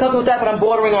not completely comfortable with that, but I'm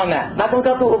bordering on that. Not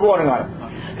completely comfortable with bordering on it.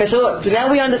 Okay, so look, so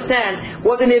now we understand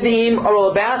what the Nevi'im are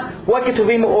all about, what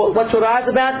Ketuvim, what Torah is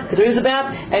about, Ketuvim is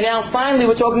about, and now finally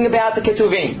we're talking about the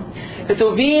Ketuvim.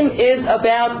 Ketuvim is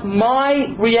about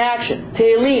my reaction.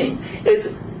 Tehillim is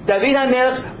David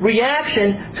HaMelech's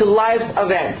reaction to life's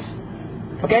events.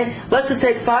 Okay? Let's just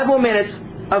take 5 more minutes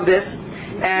of this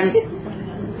and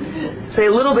say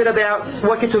a little bit about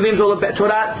what Ketuvim is all about,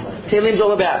 Torah, Tehillim is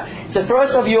all about. It's the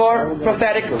first of your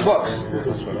prophetic books.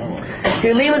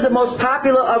 Tehillim is the most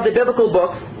popular of the biblical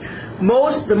books.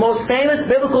 The most famous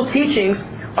biblical teachings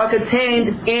are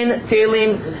contained in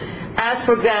Tehillim. As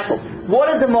for example, what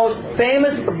is the most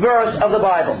famous verse of the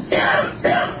Bible?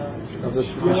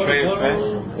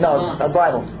 No, a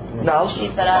Bible. No.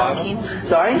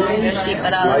 Sorry? No.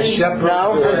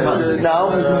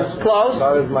 Close.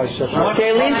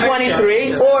 Tehillim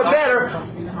 23, or better,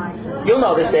 you'll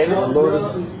know this, David.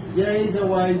 Yea,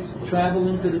 though I travel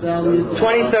into the valley of the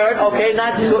 23rd, okay,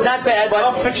 not bad, but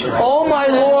oh my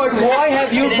Lord, why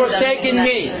have you forsaken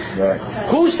me?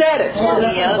 Who said it?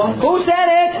 Who said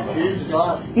it?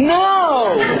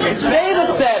 No!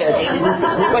 David said it.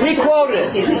 But he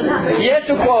quoted it.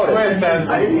 Yeshu quoted it.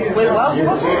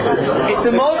 It's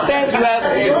the most famous.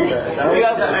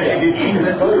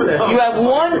 You have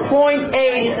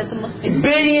 1.8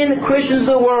 billion Christians in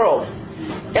the world.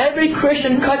 Every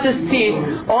Christian cuts his teeth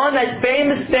on that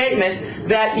famous statement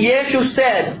that Yeshu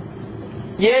said.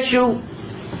 Yeshu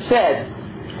said.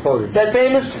 That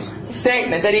famous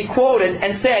statement that he quoted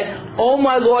and said, "Oh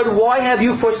my Lord, why have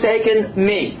you forsaken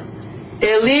me?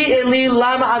 Eli, Eli,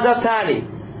 lama azavtani."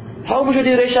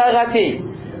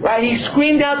 Right? He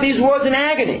screamed out these words in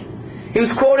agony. He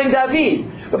was quoting David.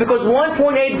 But because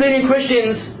 1.8 billion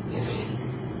Christians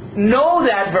know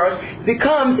that verse,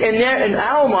 becomes in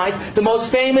our minds the most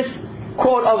famous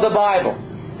quote of the Bible.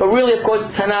 But really, of course,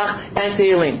 Tanakh and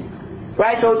Tehillim.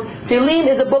 Right? So Tehillim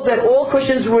is a book that all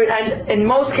Christians read, and in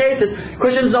most cases,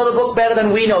 Christians know the book better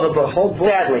than we know the book. The whole book,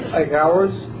 sadly. Like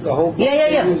ours? The whole book?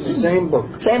 Yeah. It's the same book.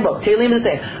 Same book. Tehillim is the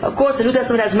same. Of course, the New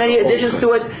Testament has many additions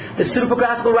to it. The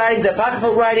pseudepigraphical writings, the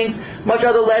apocryphal writings, much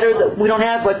other letters that we don't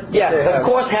have, but of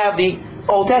course have the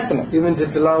Old Testament. Even to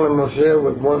Bilal and Moshe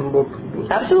with one book.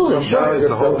 Absolutely, sure.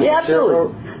 Yeah,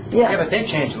 absolutely. Yeah, but they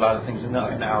changed a lot of things in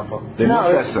our book. The New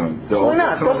Testament. The Old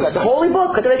Testament. The Holy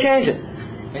Book. How did they change it?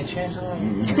 They changed a lot.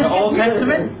 The Old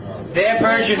Testament? Their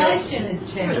version is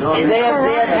changed. They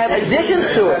have additions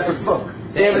to it.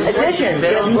 They have additions.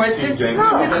 They don't twist it?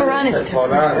 No, the Quran is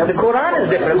different. The Quran is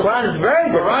different. The Quran is very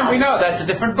different. Quran, we know that's a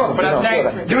different book. But I'm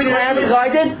saying, do you read it as I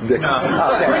did? No.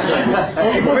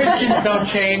 Christians don't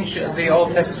change the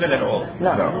Old Testament at all.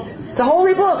 No. It's a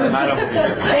holy book. I don't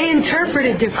believe it. They interpret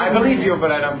it differently. I believe you, but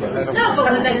I don't. No,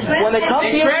 but when they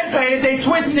translate it, they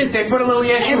twist it, they put a little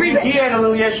Yeshua here and a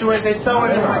little Yeshua, they sew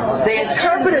it. They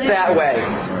interpret it that way.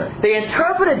 They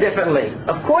interpret it differently.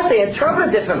 Of course, they interpret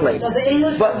it differently. So the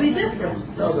English would be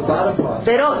different. No, the bottom line.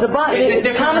 They don't.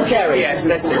 It's commentary. Yes,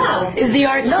 that's it. Is the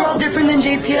art scroll different than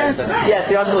JPS? Yes,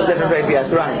 the art scroll is different from JPS.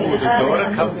 Right.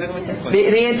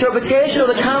 The interpretation of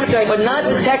the commentary, but not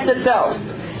the text itself.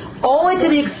 Only to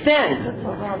the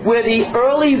extent where the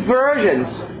early versions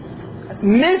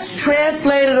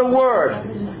mistranslated a word.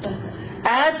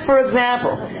 As, for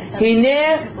example,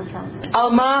 Hineh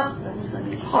Alma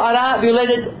Hara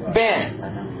Violated Ben.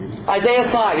 Isaiah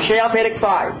 5, Yeshayahu Perek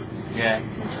 5. Yeah.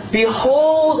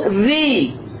 Behold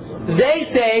thee. They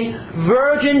say,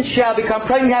 virgin shall become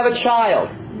pregnant and have a child.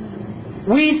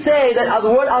 We say that the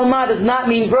word Alma does not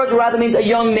mean virgin, rather means a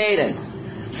young maiden.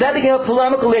 So that became a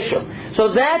polemical issue.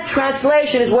 So that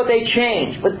translation is what they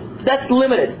changed, but that's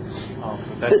limited. Oh,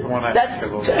 that's the one that's the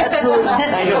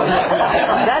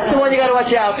one you got to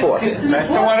watch out for. That's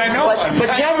the one I know.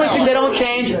 But generally speaking, they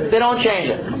don't change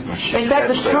it. In fact,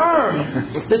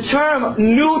 the term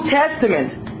New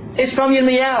Testament is from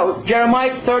Yirmiyahu,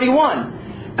 Jeremiah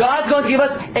 31. God's going to give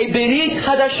us a Berit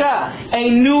Hadashah, a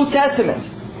New Testament.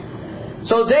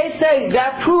 So they say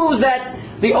that proves that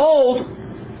the old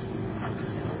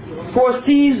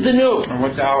foresees the new. And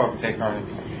what's our take on it?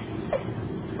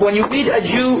 When you read a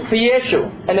Jew for Yeshu,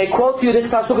 and they quote to you this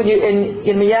pasuk in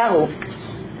Yirmiyahu,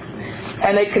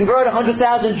 and they convert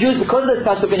 100,000 Jews because of this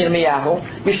pasuk in Yirmiyahu,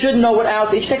 you should know what else.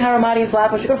 Did you take Haramati and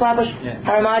Flapash? You go Flapash? Yeah.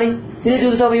 Haramati? Did you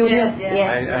do this over here with you?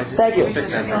 Yeah. Thank you. You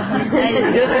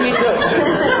did it to me too.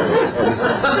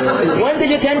 When did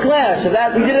you attend class? So we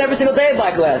did it every single day of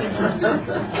my class.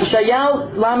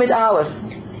 Yeshayahu Lamed Aleph,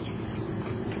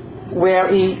 where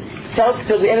he tells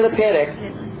to the end of the Perek.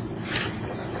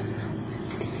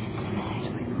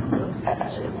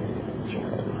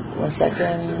 One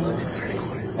second.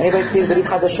 Anybody see the Berit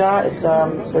Hadashah? It's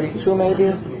 32 maybe.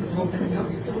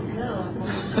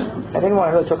 I didn't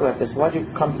want to really talk about this. Why'd you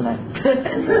come tonight?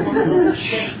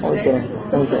 Always kidding.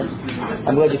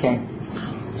 I'm glad you came.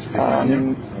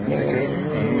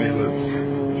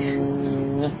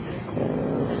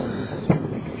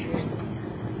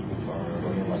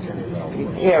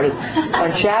 Here it is.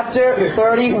 On chapter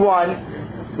 31.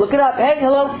 Look it up. Hey,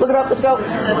 hello. Look it up. Let's go.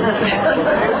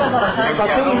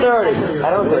 Pasuk 30. I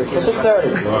don't know. Pasuk 30.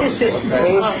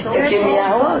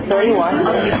 Yirmiyahu 31.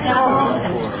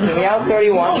 Yirmiyahu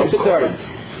 31. Chapter 30.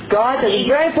 God says it's a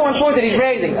very important point that he's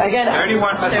raising. Again,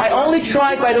 I only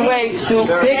tried, by the way, to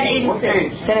pick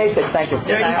 1086. Thank you.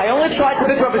 I only tried to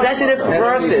pick representative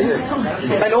verses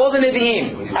and all the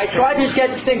Nevi'im. I tried to just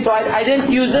get things, so I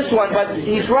didn't use this one, but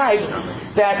he's right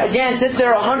that again, since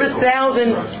there are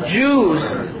 100,000 Jews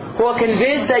who are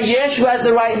convinced that Yeshua has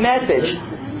the right message,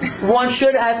 one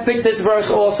should have picked this verse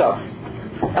also.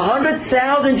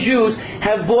 100,000 Jews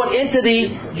have bought into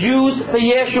the Jews for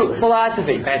Yeshua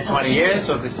philosophy. Past 20 years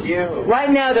or this year? Right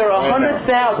now there are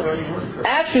 100,000.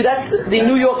 Actually, that's the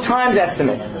New York Times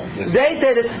estimate. They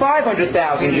say there's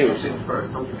 500,000 Jews.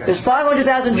 There's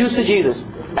 500,000 Jews for Jesus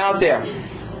out there.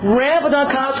 Rampant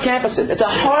on college campuses. It's a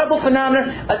horrible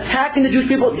phenomenon attacking the Jewish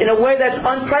people in a way that's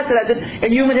unprecedented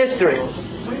in human history.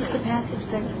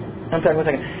 I'm sorry, 1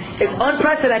 second. It's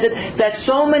unprecedented that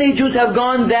so many Jews have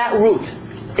gone that route.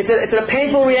 It's a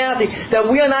painful reality that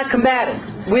we are not combating.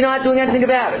 We're not doing anything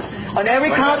about it. On every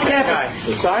college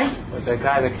campus. Sorry? The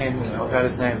guy that came, I forgot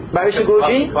his name. Rabbi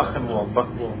Shaguji?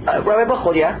 Rabbi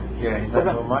Bachol, yeah? Yeah, he's not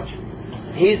doing much.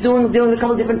 He's dealing with a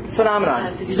couple of different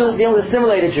phenomena. He's dealing with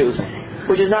assimilated Jews,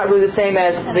 which is not really the same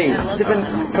as these.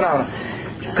 Different phenomena.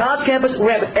 College campus,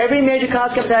 every major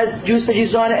college campus has Jews for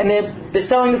Jesus on it, and they're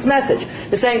selling this message.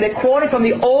 They're saying they're quoting from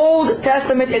the Old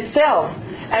Testament itself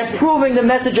and proving the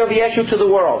message of Yeshua to the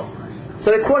world.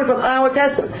 So they're quoting from our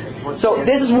Testament. So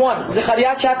this is one.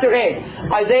 Zechariah chapter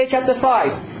 8, Isaiah chapter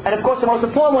 5, and of course the most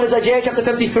important one is Isaiah chapter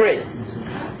 53.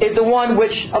 Is the one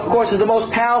which, of course, is the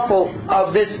most powerful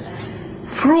of this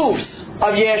proofs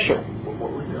of Yeshua.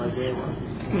 What was the Isaiah one?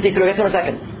 53, get to in a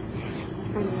second.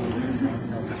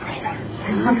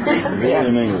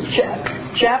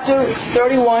 Chapter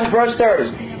 31, verse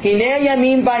 30. Hinei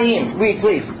Yamin Bahim. Read,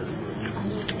 please.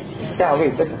 Now,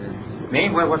 read. Me?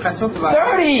 What pasuk?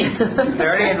 30!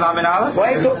 30 in Lamed Aleph?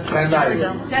 Wait,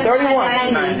 31. I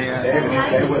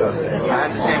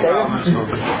had the same problem.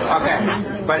 Okay.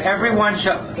 But everyone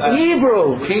shall...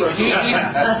 Hebrew.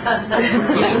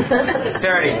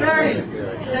 30.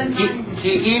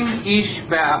 כי אם איש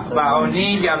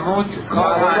בעוני ימות כל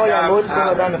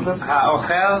האדם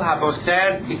האוכל הבוסר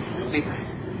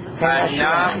תקנה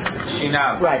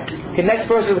שיניו. Right. The next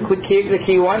verse is the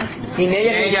key one. הנה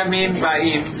ימים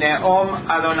באים נאום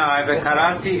אדוני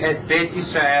וקראתי את בית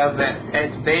ישראל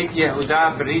ואת בית יהודה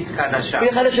ברית חדשה.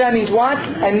 Brit Chadasha means what?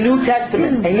 A New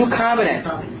Testament, a new covenant.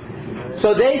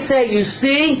 So they say, you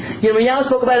see, Yirmiyahu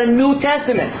spoke about a New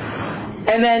Testament.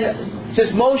 And then,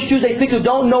 since most Jews they speak to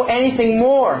don't know anything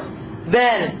more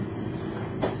than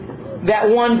that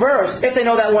one verse, if they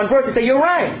know that one verse, they say, you're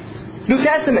right. New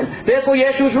Testament. Therefore,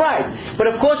 Yeshua is right. But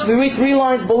of course, if we read 3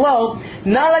 lines below,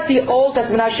 not like the Old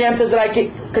Testament, Hashem says that I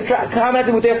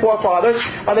commented with their forefathers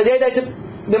on the day they took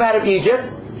them out of Egypt,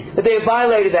 that they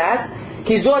violated that.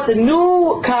 Kizot, the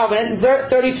new covenant,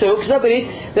 32,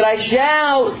 that I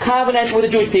shall covenant with the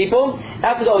Jewish people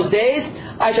after those days.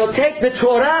 I shall take the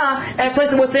Torah and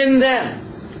place it within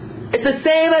them. It's the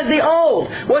same as the old.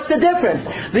 What's the difference?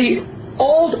 The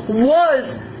old was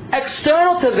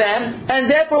external to them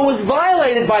and therefore was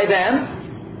violated by them,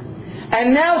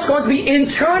 and now it's going to be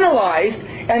internalized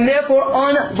and therefore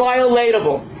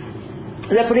unviolatable.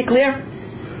 Is that pretty clear?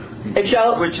 It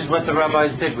shall, which is what the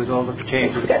rabbis did with all the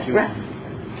changes.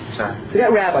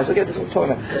 Forget rabbis. Look at this. What we're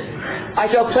talking about. I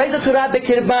shall place the Torah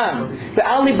bekirbam,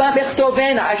 ve'al libam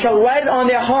bechtovena. I shall write it on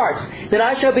their hearts. Then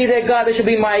I shall be their God. They shall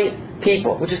be my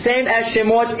people. Which is the same as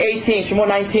Shemot 18, Shemot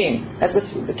 19. That's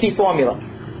the key formula.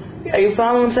 Are you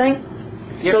following what I'm saying?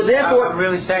 Yeah, so therefore, I'm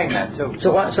really saying that too.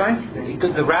 So what? Sorry?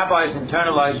 The rabbis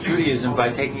internalized Judaism by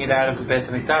taking it out of the Beit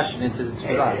HaMikdash and into the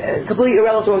Torah. Completely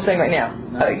irrelevant to what I'm saying right now.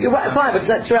 You're right, fine, but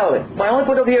it's irrelevant. My only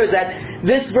point over here is that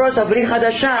this verse of Brit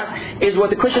Chadasha is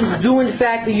what the Christians do in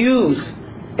fact use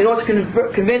in order to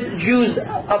convince Jews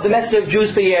of the message of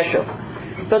Jews for Yeshua.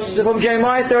 So it's from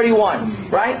Jeremiah 31,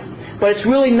 right? But it's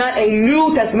really not a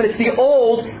New Testament, it's the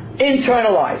Old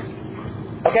internalized.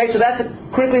 Okay, so that's a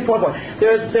critically important point.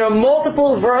 There are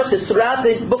multiple verses throughout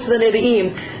the books of the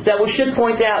Nevi'im that we should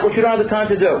point out, which we don't have the time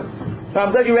to do. So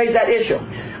I'm glad you raised that issue.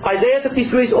 Isaiah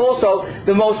 53 is also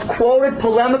the most quoted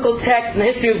polemical text in the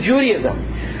history of Judaism,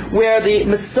 where the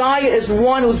Messiah is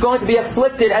one who's going to be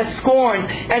afflicted and scorned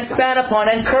and spat upon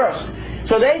and cursed.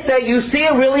 So they say, you see,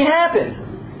 it really happened.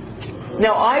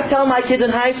 Now, I tell my kids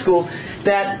in high school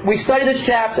that we studied this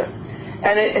chapter,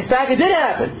 and in fact, it did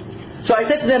happen. So I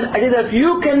said to them, if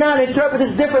you cannot interpret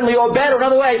this differently or better,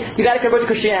 another way, you got to convert to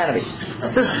Christianity.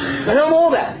 I know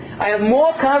all that. I have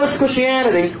more converts to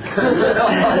Christianity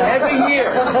every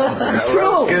year. It's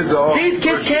true. These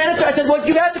kids can't. I said, well,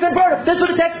 you have to convert. If this is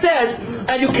what the text says,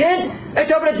 and you can't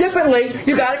interpret it differently,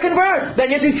 you got to convert.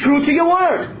 Then you have to be true to your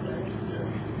word.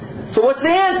 So what's the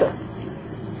answer?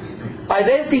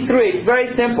 Isaiah 53, it's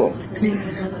very simple.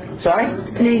 Sorry?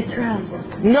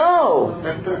 No!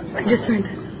 I just heard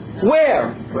this. Where?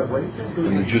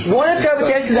 One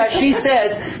interpretation is that she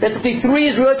says that 53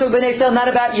 is really to Bnei Yisrael, not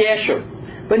about Yeshu.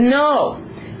 But no.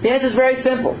 The answer is very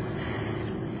simple.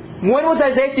 When was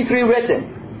Isaiah 53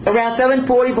 written? Around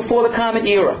 740 before the Common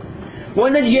Era.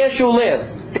 When did Yeshu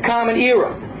live? The Common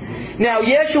Era. Now,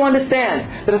 Yeshu understands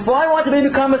that if I want to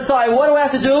become Messiah, what do I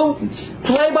have to do?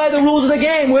 Play by the rules of the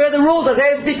game. Where are the rules?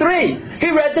 Isaiah 53. He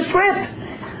read the script.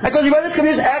 Because he read the script,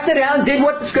 he just acted out and did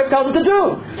what the script tells him to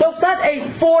do. So it's not a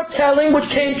foretelling which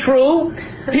came true.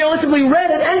 He only simply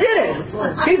read it and did it.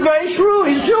 He's very shrewd.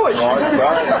 He's Jewish.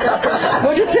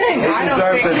 What do you think?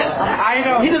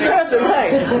 He deserves it,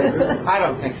 right? I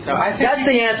don't think so. I think that's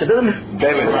the answer, doesn't it?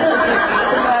 David.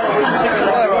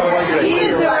 He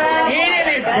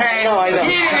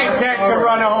didn't intend to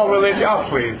run a whole religion. Oh,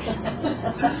 please.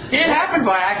 It happened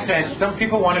by accident. Some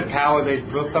people wanted power. They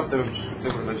built up the religion.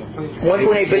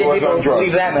 1.8 billion people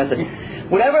believe that message.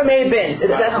 Whatever it may have been,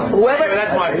 that's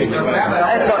my opinion.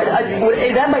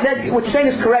 What you're saying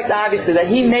is correct, obviously, that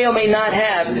he may or may not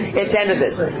have intended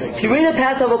this. If you read the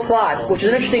Passover Plot, which is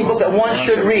an interesting book that one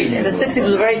should read, in the 60s it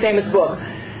was a very famous book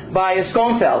by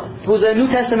Schoenfeld, who's a New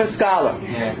Testament scholar.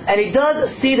 Yeah. And he does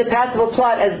see the Passover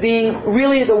Plot as being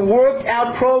really the worked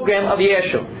out program of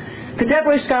Yeshu.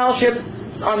 Contemporary scholarship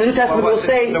on the New Testament will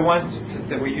say... The ones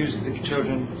that we use the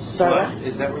children... Sorry?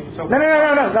 Is that what you're talking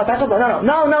about? No, Passover Plot.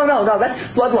 No,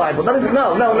 that's blood libel.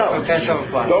 No. Passover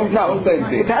Plot. Don't say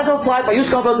the Passover Plot by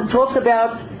Schoenfeld talks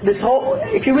about this whole...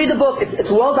 If you read the book, it's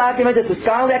well documented, it's a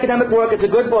scholarly academic work, it's a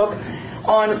good book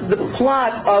on the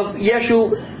plot of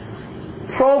Yeshu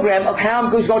program of how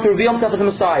he's going to reveal himself as a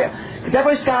Messiah.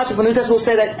 Contemporary scholarship from the New Testament will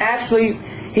say that actually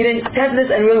he didn't intend this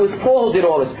and really it was Paul who did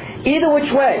all this. Either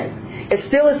which way, it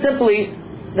still is simply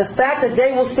the fact that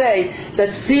they will say that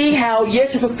see how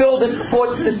Yeshu fulfilled this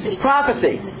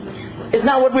prophecy is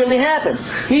not what really happened.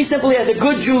 He simply, as a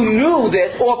good Jew, knew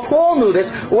this, or Paul knew this,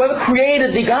 whoever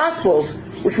created the Gospels,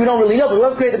 which we don't really know, but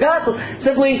whoever created the Gospels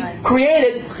simply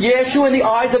created Yeshu in the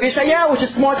eyes of Yeshayahu, which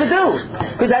is smart to do,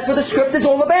 because that's what the script is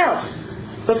all about.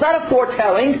 So it's not a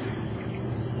foretelling.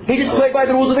 He just played by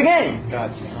the rules of the game.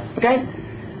 Okay?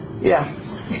 Yeah.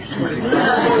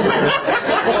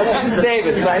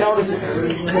 David, so I know this.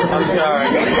 I'm sorry.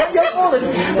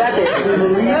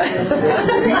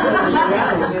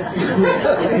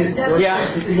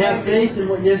 Yeah. We have faith in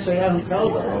what Yeshayahu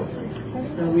tells us.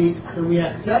 And we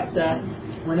accept that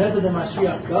whenever the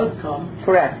Mashiach does come,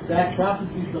 correct, that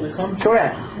prophecy is going to come true.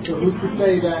 Correct. So who's to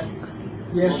say that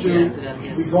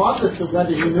Yeshu, regardless of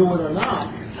whether he knew it or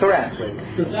not? Correct.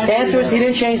 The answer is he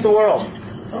didn't change the world.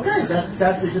 Okay, that's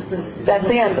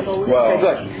the answer. Okay,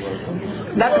 good.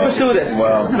 Not to pursue this.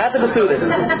 Not to pursue this.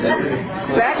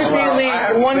 Back to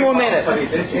Tehillim, one more minute.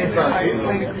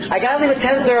 I got to leave at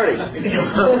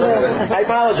 10:30. I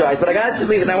apologize, but I got to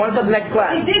leave, and I want to start the next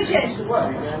class. He did change the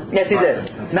world. Yes, he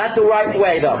did. Not the right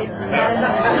way, though.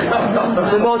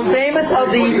 The most famous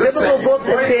of the biblical books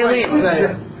is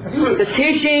Tehillim. The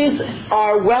teachings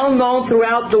are well known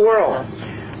throughout the world.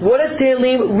 What is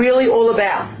Tehillim really all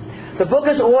about? The book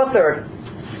is authored,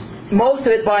 most of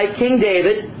it by King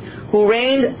David, who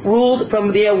ruled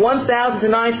from the year 1000 to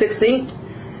 960,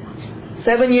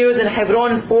 7 years in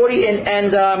Hebron,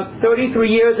 33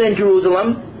 years in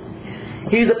Jerusalem.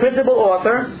 He's the principal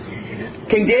author.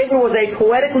 King David was a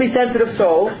poetically sensitive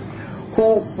soul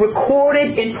who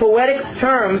recorded in poetic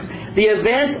terms the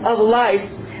events of life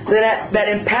that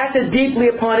impacted deeply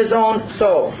upon his own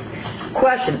soul.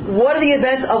 Question: what are the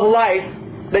events of life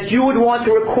that you would want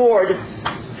to record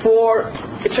for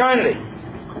eternity?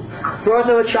 Birth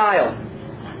of a child,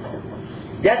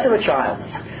 death of a child,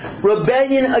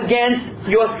 rebellion against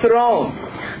your throne,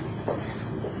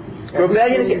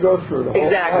 rebellion against, go through the whole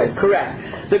exactly life.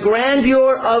 Correct. The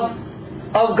grandeur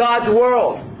of God's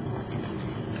world,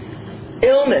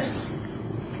 illness,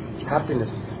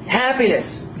 happiness,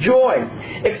 joy,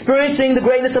 experiencing the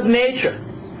greatness of nature,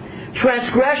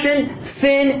 transgression,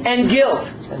 sin, and guilt,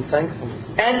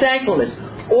 and thankfulness.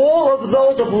 All of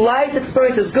those of life's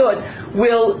experiences good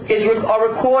are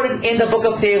recorded in the book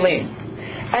of Tehillim.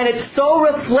 And it's so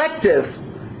reflective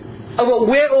of what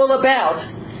we're all about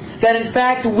that in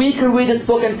fact we can read this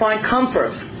book and find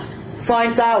comfort,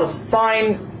 find solace,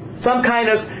 find some kind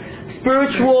of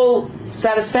spiritual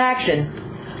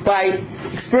satisfaction by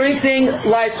experiencing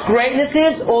life's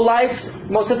greatnesses or life's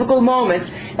most difficult moments,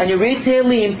 and you read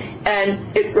Tehillim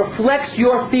and it reflects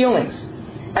your feelings.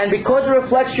 And because it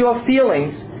reflects your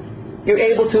feelings, you're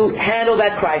able to handle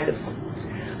that crisis.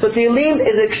 So Tehillim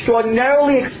is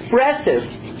extraordinarily expressive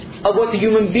of what the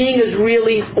human being is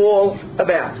really all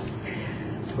about.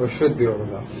 Or should be all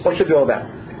about. Or should be all about.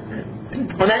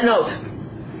 On that note,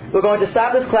 we're going to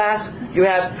stop this class. You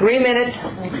have 3 minutes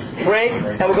break,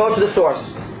 and we'll go to the source.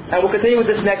 And we'll continue with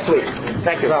this next week.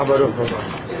 Thank you.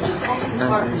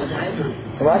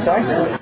 What? Sorry?